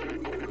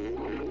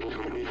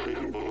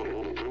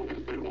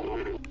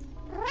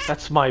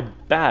 That's my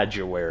badge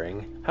you're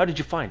wearing. How did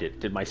you find it?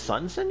 Did my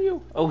son send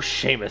you? Oh,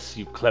 Seamus,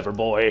 you clever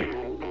boy.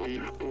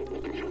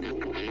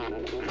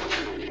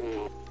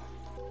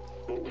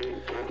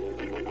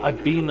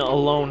 I've been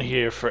alone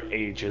here for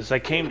ages. I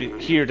came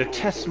here to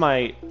test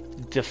my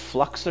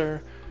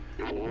defluxer,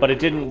 but it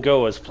didn't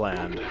go as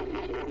planned.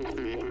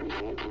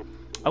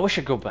 I wish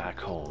I'd go back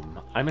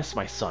home. I miss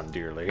my son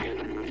dearly.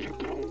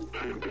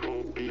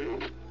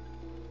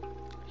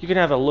 You can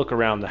have a look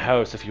around the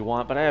house if you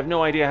want, but I have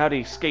no idea how to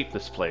escape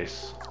this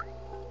place.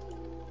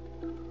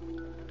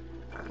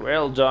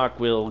 Well,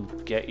 Doc, we'll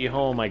get you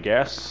home, I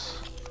guess,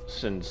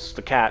 since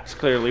the cat's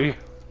clearly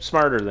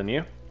smarter than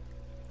you.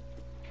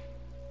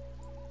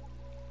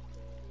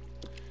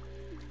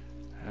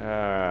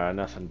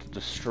 Nothing to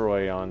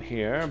destroy on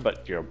here,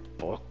 but your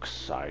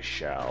books I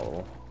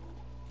shall.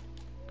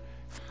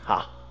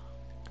 Ha!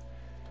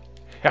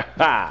 Ha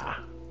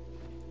ha!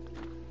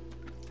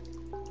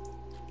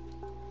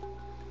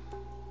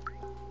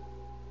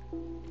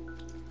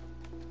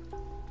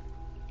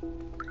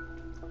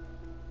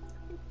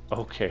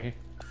 Okay.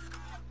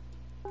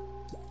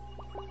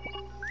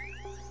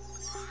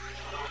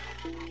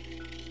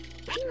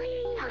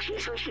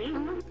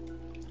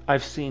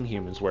 I've seen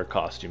humans wear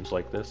costumes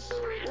like this.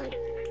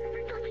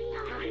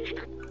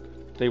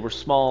 They were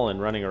small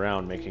and running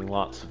around making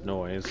lots of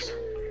noise.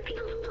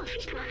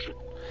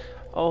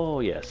 Oh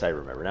yes, I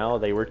remember now.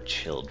 They were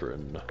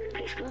children.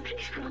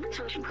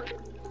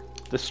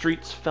 The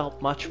streets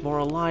felt much more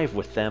alive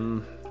with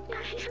them.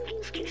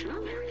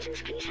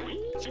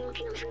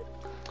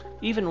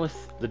 Even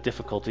with the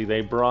difficulty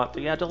they brought,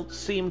 the adults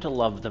seemed to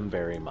love them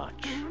very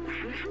much.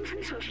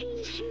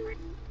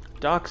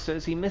 Doc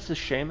says he misses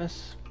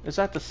Seamus. Is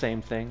that the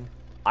same thing?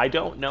 I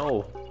don't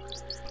know.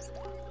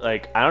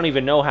 Like, I don't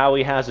even know how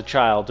he has a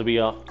child, to be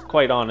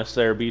quite honest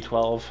there,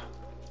 B12.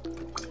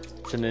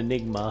 It's an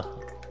enigma.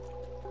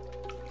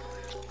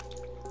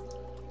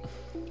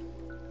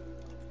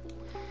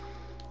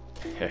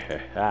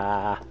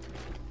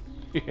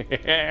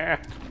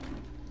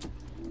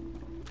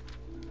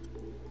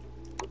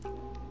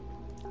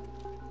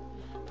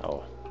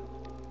 Oh.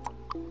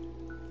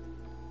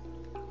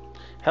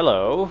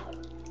 Hello.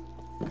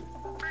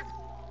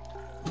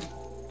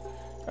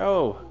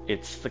 Oh,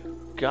 it's the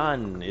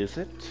gun, is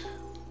it?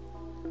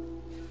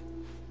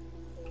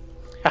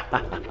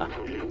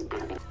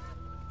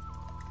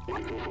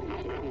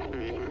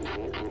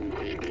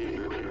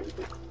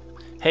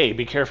 Hey,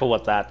 be careful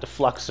with that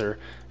defluxer.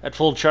 At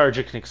full charge,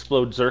 it can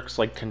explode Zerks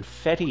like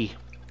confetti.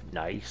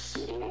 Nice.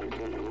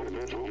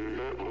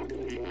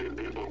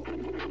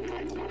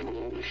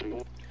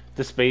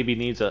 This baby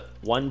needs a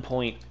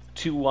 1.21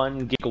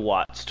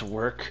 gigawatts to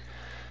work.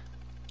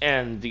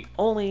 And the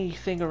only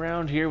thing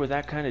around here with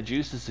that kind of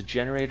juice is the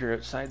generator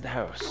outside the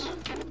house.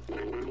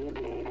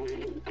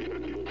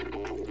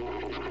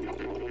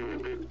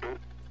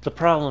 The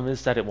problem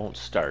is that it won't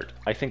start.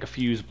 I think a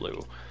fuse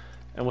blew.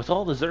 And with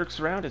all the Zerks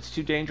around, it's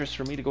too dangerous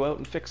for me to go out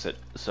and fix it.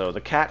 So the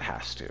cat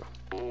has to.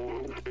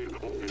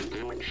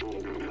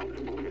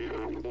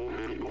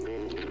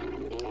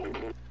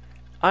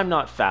 I'm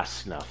not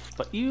fast enough,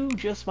 but you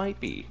just might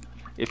be.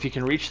 If you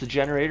can reach the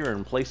generator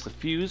and place the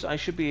fuse, I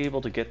should be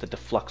able to get the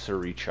defluxor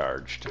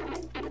recharged.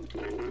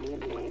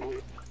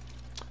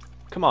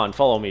 Come on,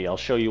 follow me. I'll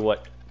show you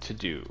what to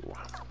do.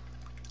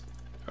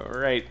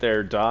 Alright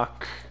there,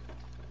 Doc.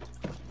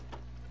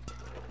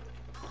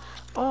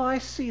 Oh, I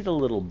see the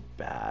little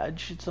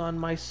badge. It's on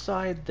my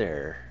side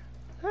there.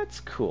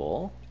 That's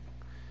cool.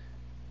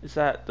 Is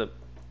that the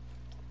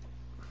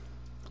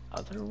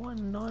other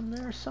one on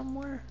there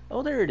somewhere?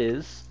 Oh, there it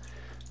is.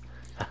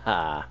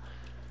 Haha.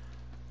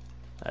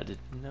 I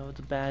didn't know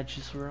the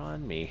badges were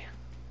on me.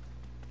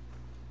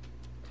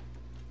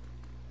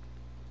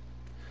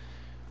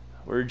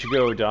 Where'd you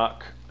go,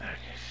 Doc?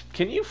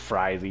 Can you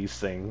fry these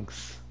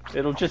things?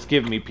 It'll just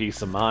give me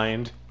peace of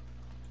mind.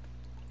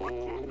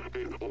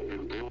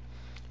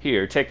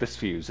 Here, take this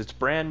fuse. It's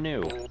brand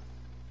new.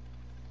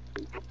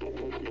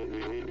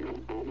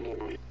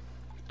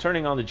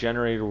 Turning on the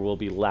generator will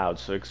be loud,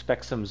 so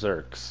expect some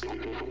zerks.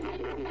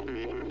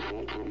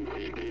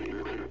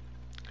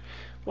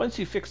 Once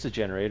you fix the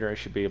generator, I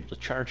should be able to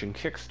charge and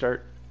kickstart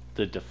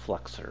the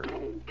defluxor.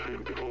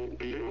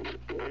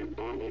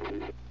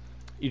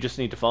 You just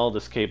need to follow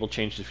this cable,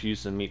 change the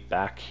fuse, and meet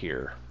back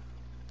here.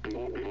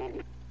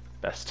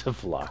 Best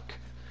of luck.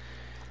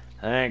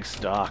 Thanks,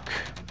 Doc.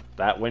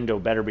 That window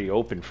better be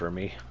open for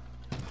me.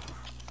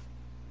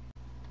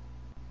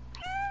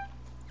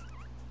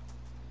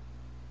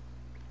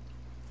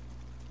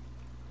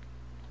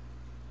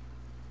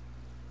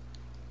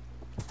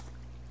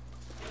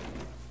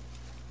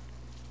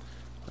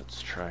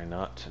 Let's try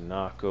not to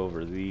knock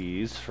over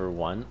these for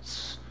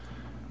once.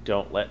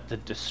 Don't let the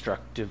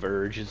destructive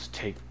urges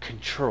take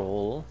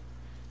control.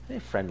 A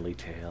friendly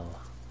tale.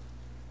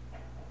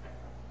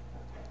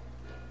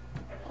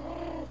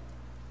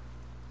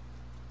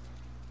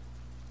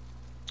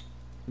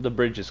 The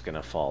bridge is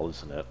gonna fall,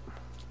 isn't it?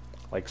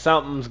 Like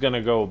something's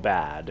gonna go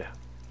bad.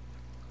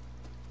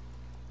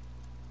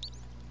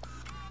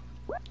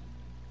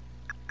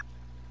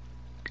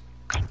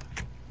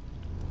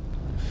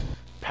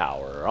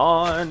 Power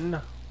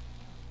on.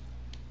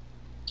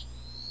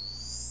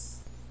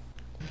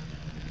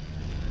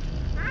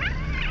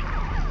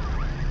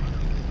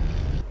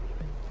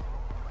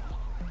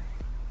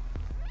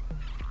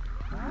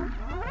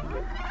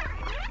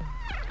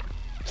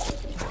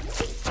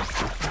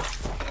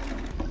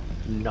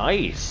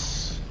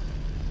 Nice.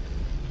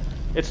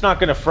 It's not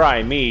gonna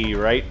fry me,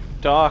 right,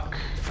 Doc?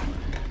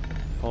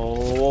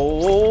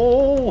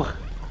 Oh.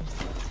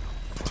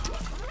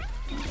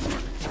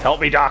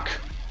 Help me, Doc.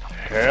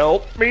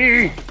 Help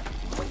me.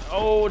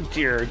 Oh,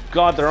 dear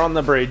God, they're on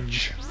the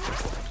bridge.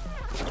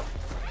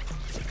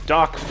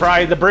 Doc,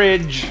 fry the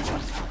bridge.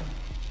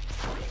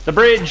 The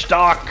bridge,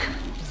 Doc.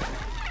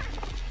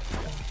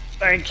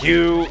 Thank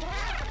you.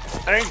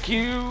 Thank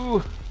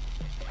you.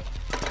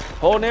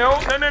 Oh no!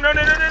 No! No! No!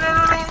 No! No! No!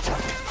 No! No!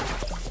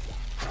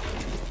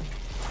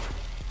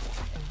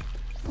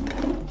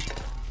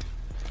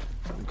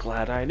 I'm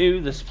glad I knew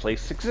this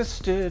place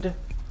existed.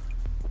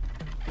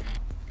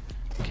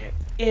 Get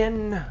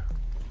in.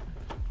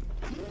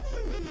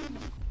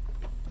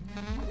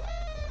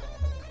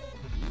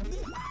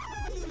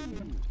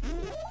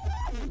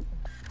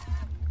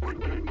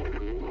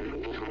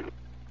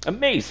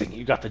 Amazing!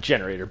 You got the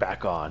generator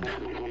back on.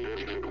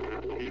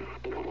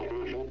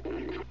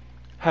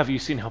 Have you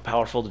seen how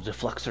powerful the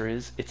defluxor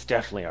is? It's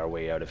definitely our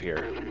way out of here.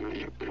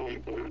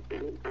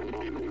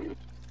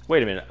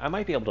 Wait a minute, I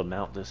might be able to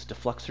mount this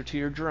defluxor to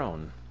your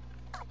drone.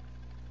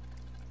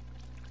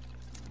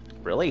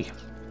 Really?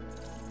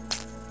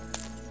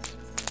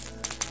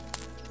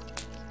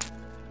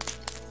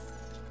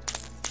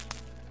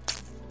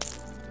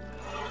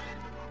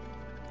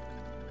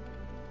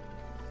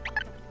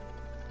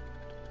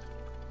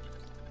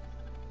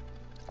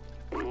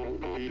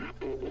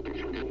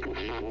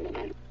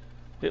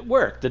 It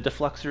worked. The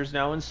defluxor is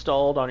now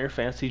installed on your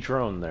fancy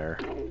drone there.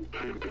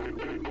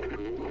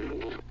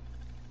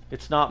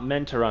 It's not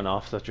meant to run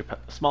off such a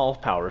small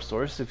power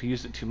source. If you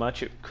use it too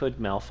much, it could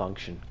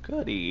malfunction.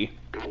 Goody.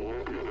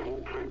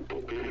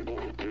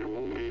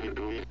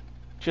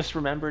 Just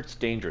remember, it's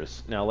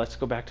dangerous. Now let's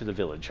go back to the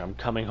village. I'm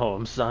coming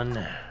home,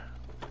 son.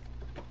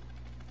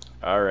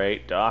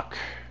 Alright, Doc.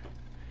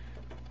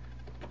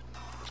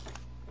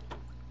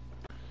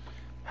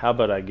 How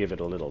about I give it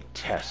a little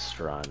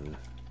test run?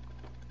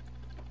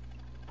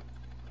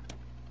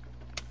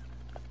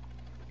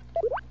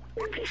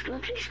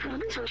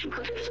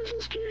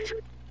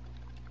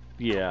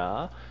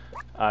 Yeah,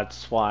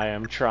 that's why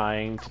I'm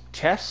trying to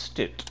test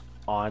it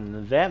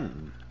on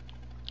them.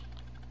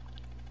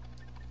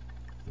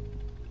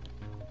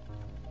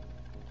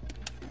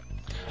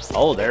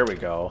 Oh, there we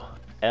go.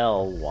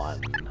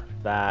 L1.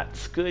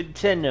 That's good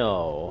to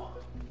know.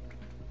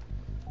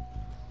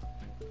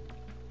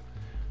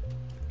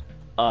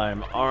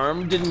 I'm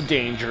armed and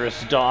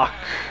dangerous, Doc.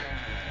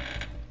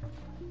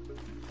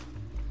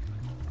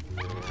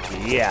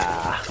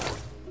 Yeah.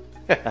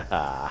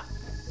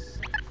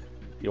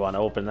 You want to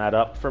open that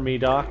up for me,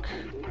 Doc?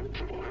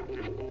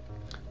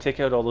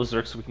 Take out all those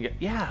Zerks so we can get...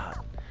 Yeah.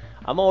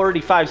 I'm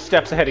already 5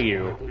 steps ahead of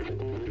you.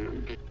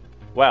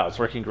 Wow, it's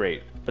working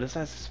great. but as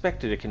I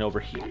suspected, it can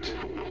overheat.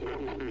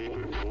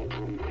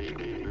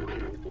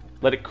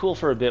 Let it cool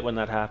for a bit when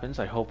that happens.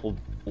 I hope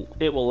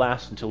it will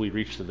last until we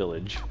reach the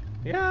village.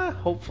 Yeah,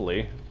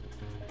 hopefully.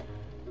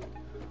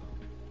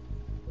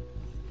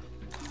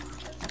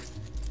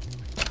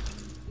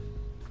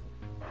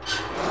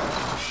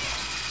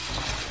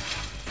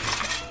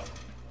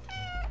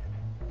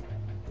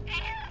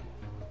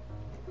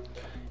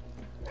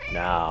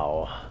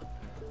 Now,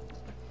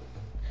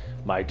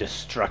 my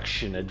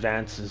destruction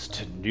advances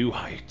to new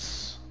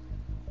heights.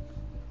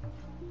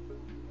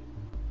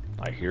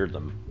 I hear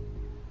them.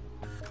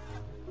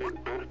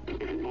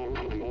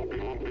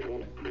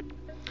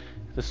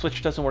 If the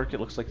switch doesn't work, it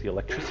looks like the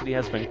electricity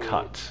has been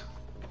cut.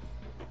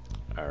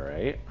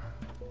 Alright.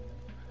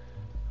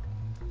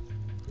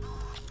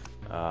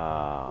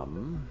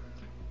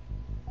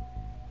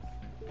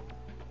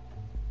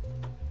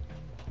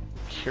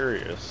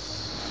 Curious.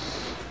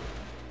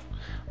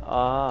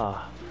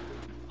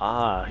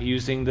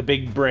 Using the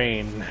big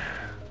brain.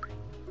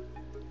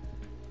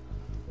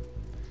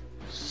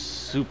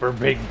 Super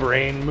big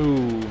brain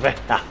move.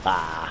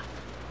 Haha.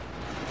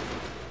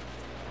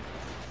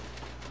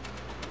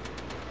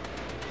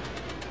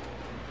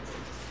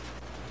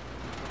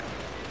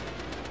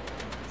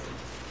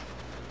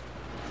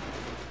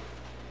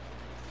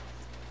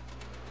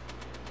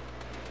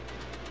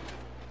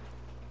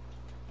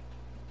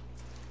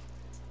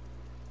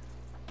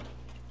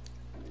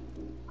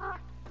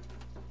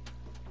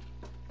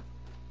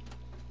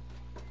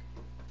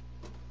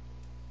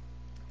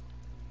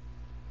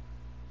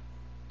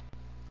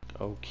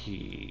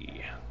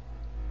 Okay.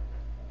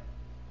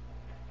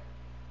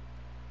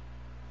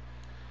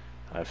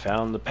 I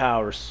found the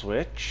power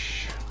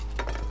switch.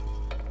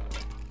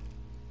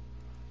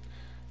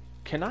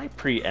 Can I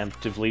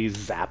preemptively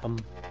zap him?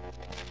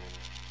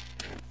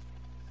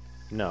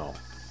 No.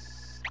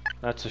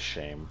 That's a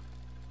shame.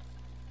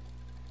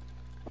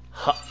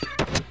 Huh.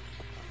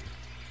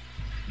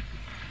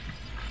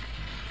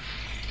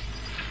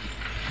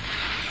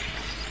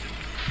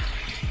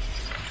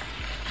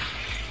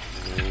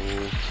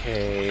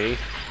 Okay.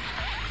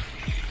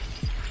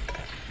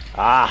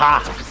 Aha!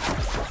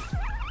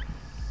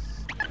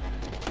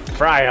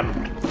 Fry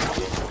him!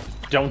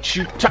 Don't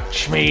you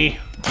touch me!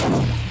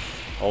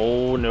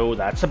 Oh no,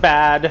 that's a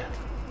bad.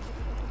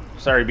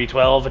 Sorry,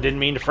 B12, I didn't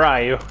mean to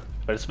fry you,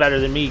 but it's better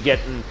than me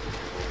getting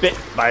bit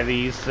by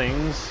these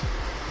things.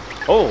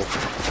 Oh!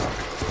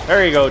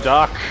 There you go,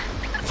 Doc.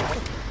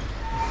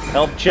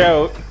 Helped you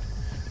out.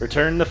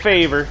 Return the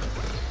favor.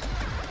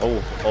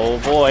 Oh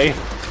boy.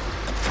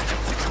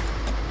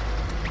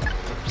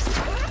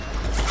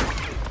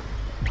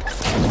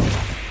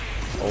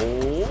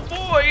 Oh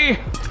boy!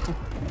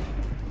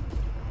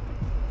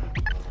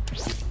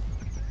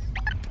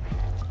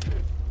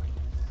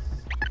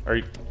 Are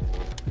you...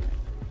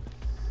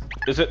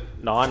 Is it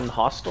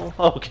non-hostile?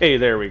 Okay,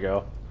 there we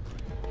go.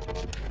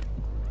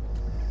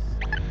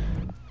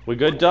 We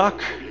good,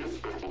 Doc?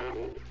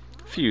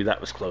 Phew,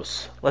 that was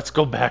close. Let's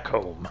go back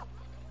home.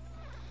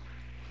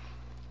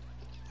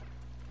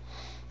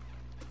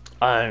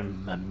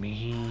 I'm a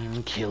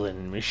mean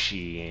killing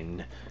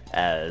machine,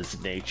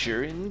 as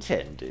nature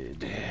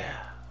intended.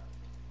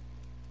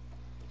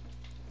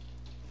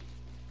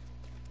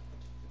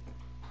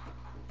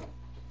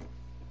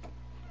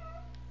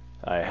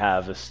 I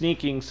have a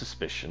sneaking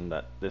suspicion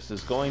that this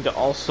is going to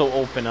also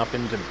open up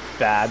into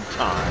bad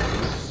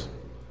times.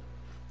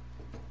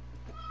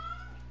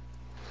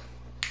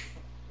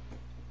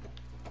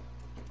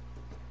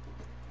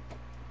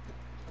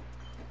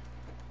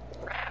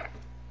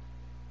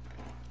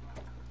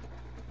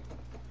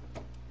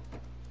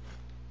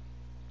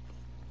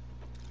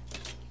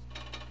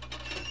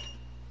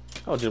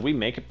 Oh, did we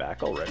make it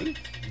back already?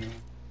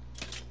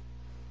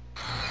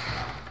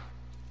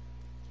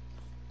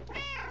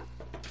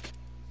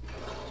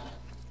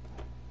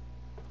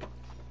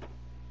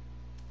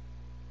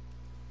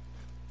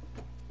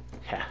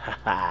 Ha ha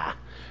ha.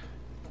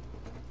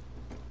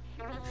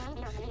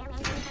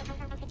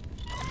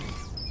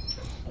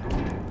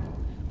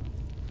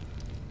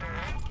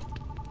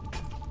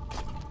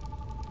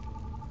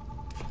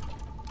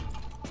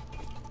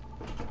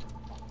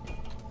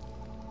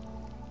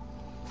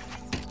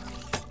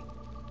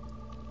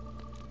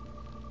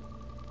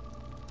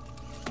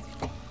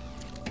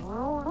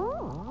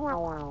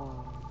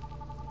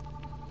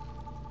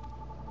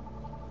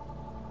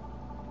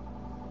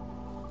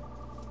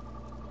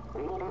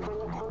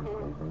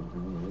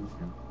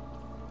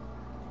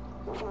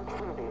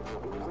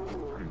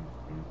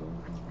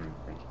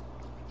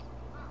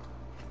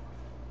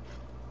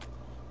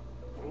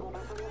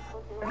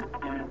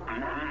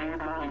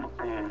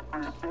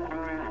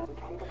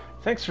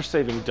 Thanks for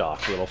saving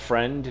Doc, little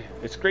friend.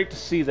 It's great to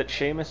see that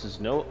Seamus is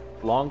no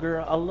longer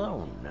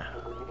alone.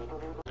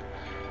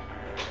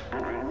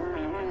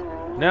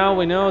 Now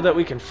we know that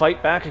we can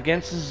fight back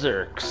against the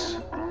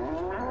Zerks.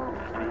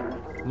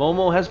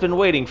 Momo has been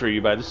waiting for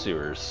you by the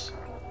sewers.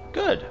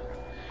 Good.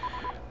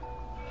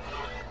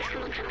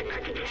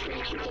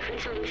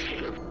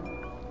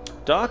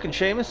 Doc and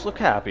Seamus look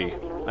happy.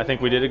 I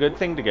think we did a good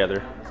thing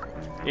together.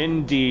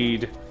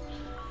 Indeed.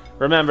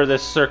 Remember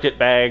this, circuit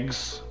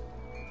bags.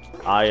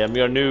 I am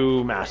your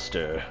new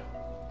master.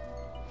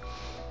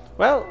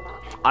 Well,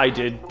 I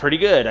did pretty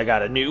good. I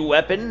got a new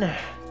weapon.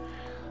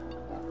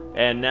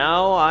 And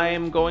now I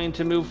am going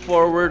to move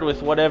forward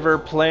with whatever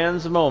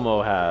plans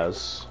Momo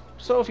has.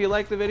 So if you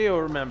like the video,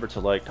 remember to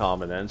like,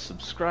 comment, and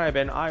subscribe,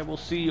 and I will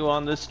see you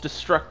on this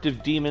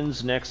destructive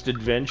demon's next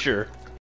adventure.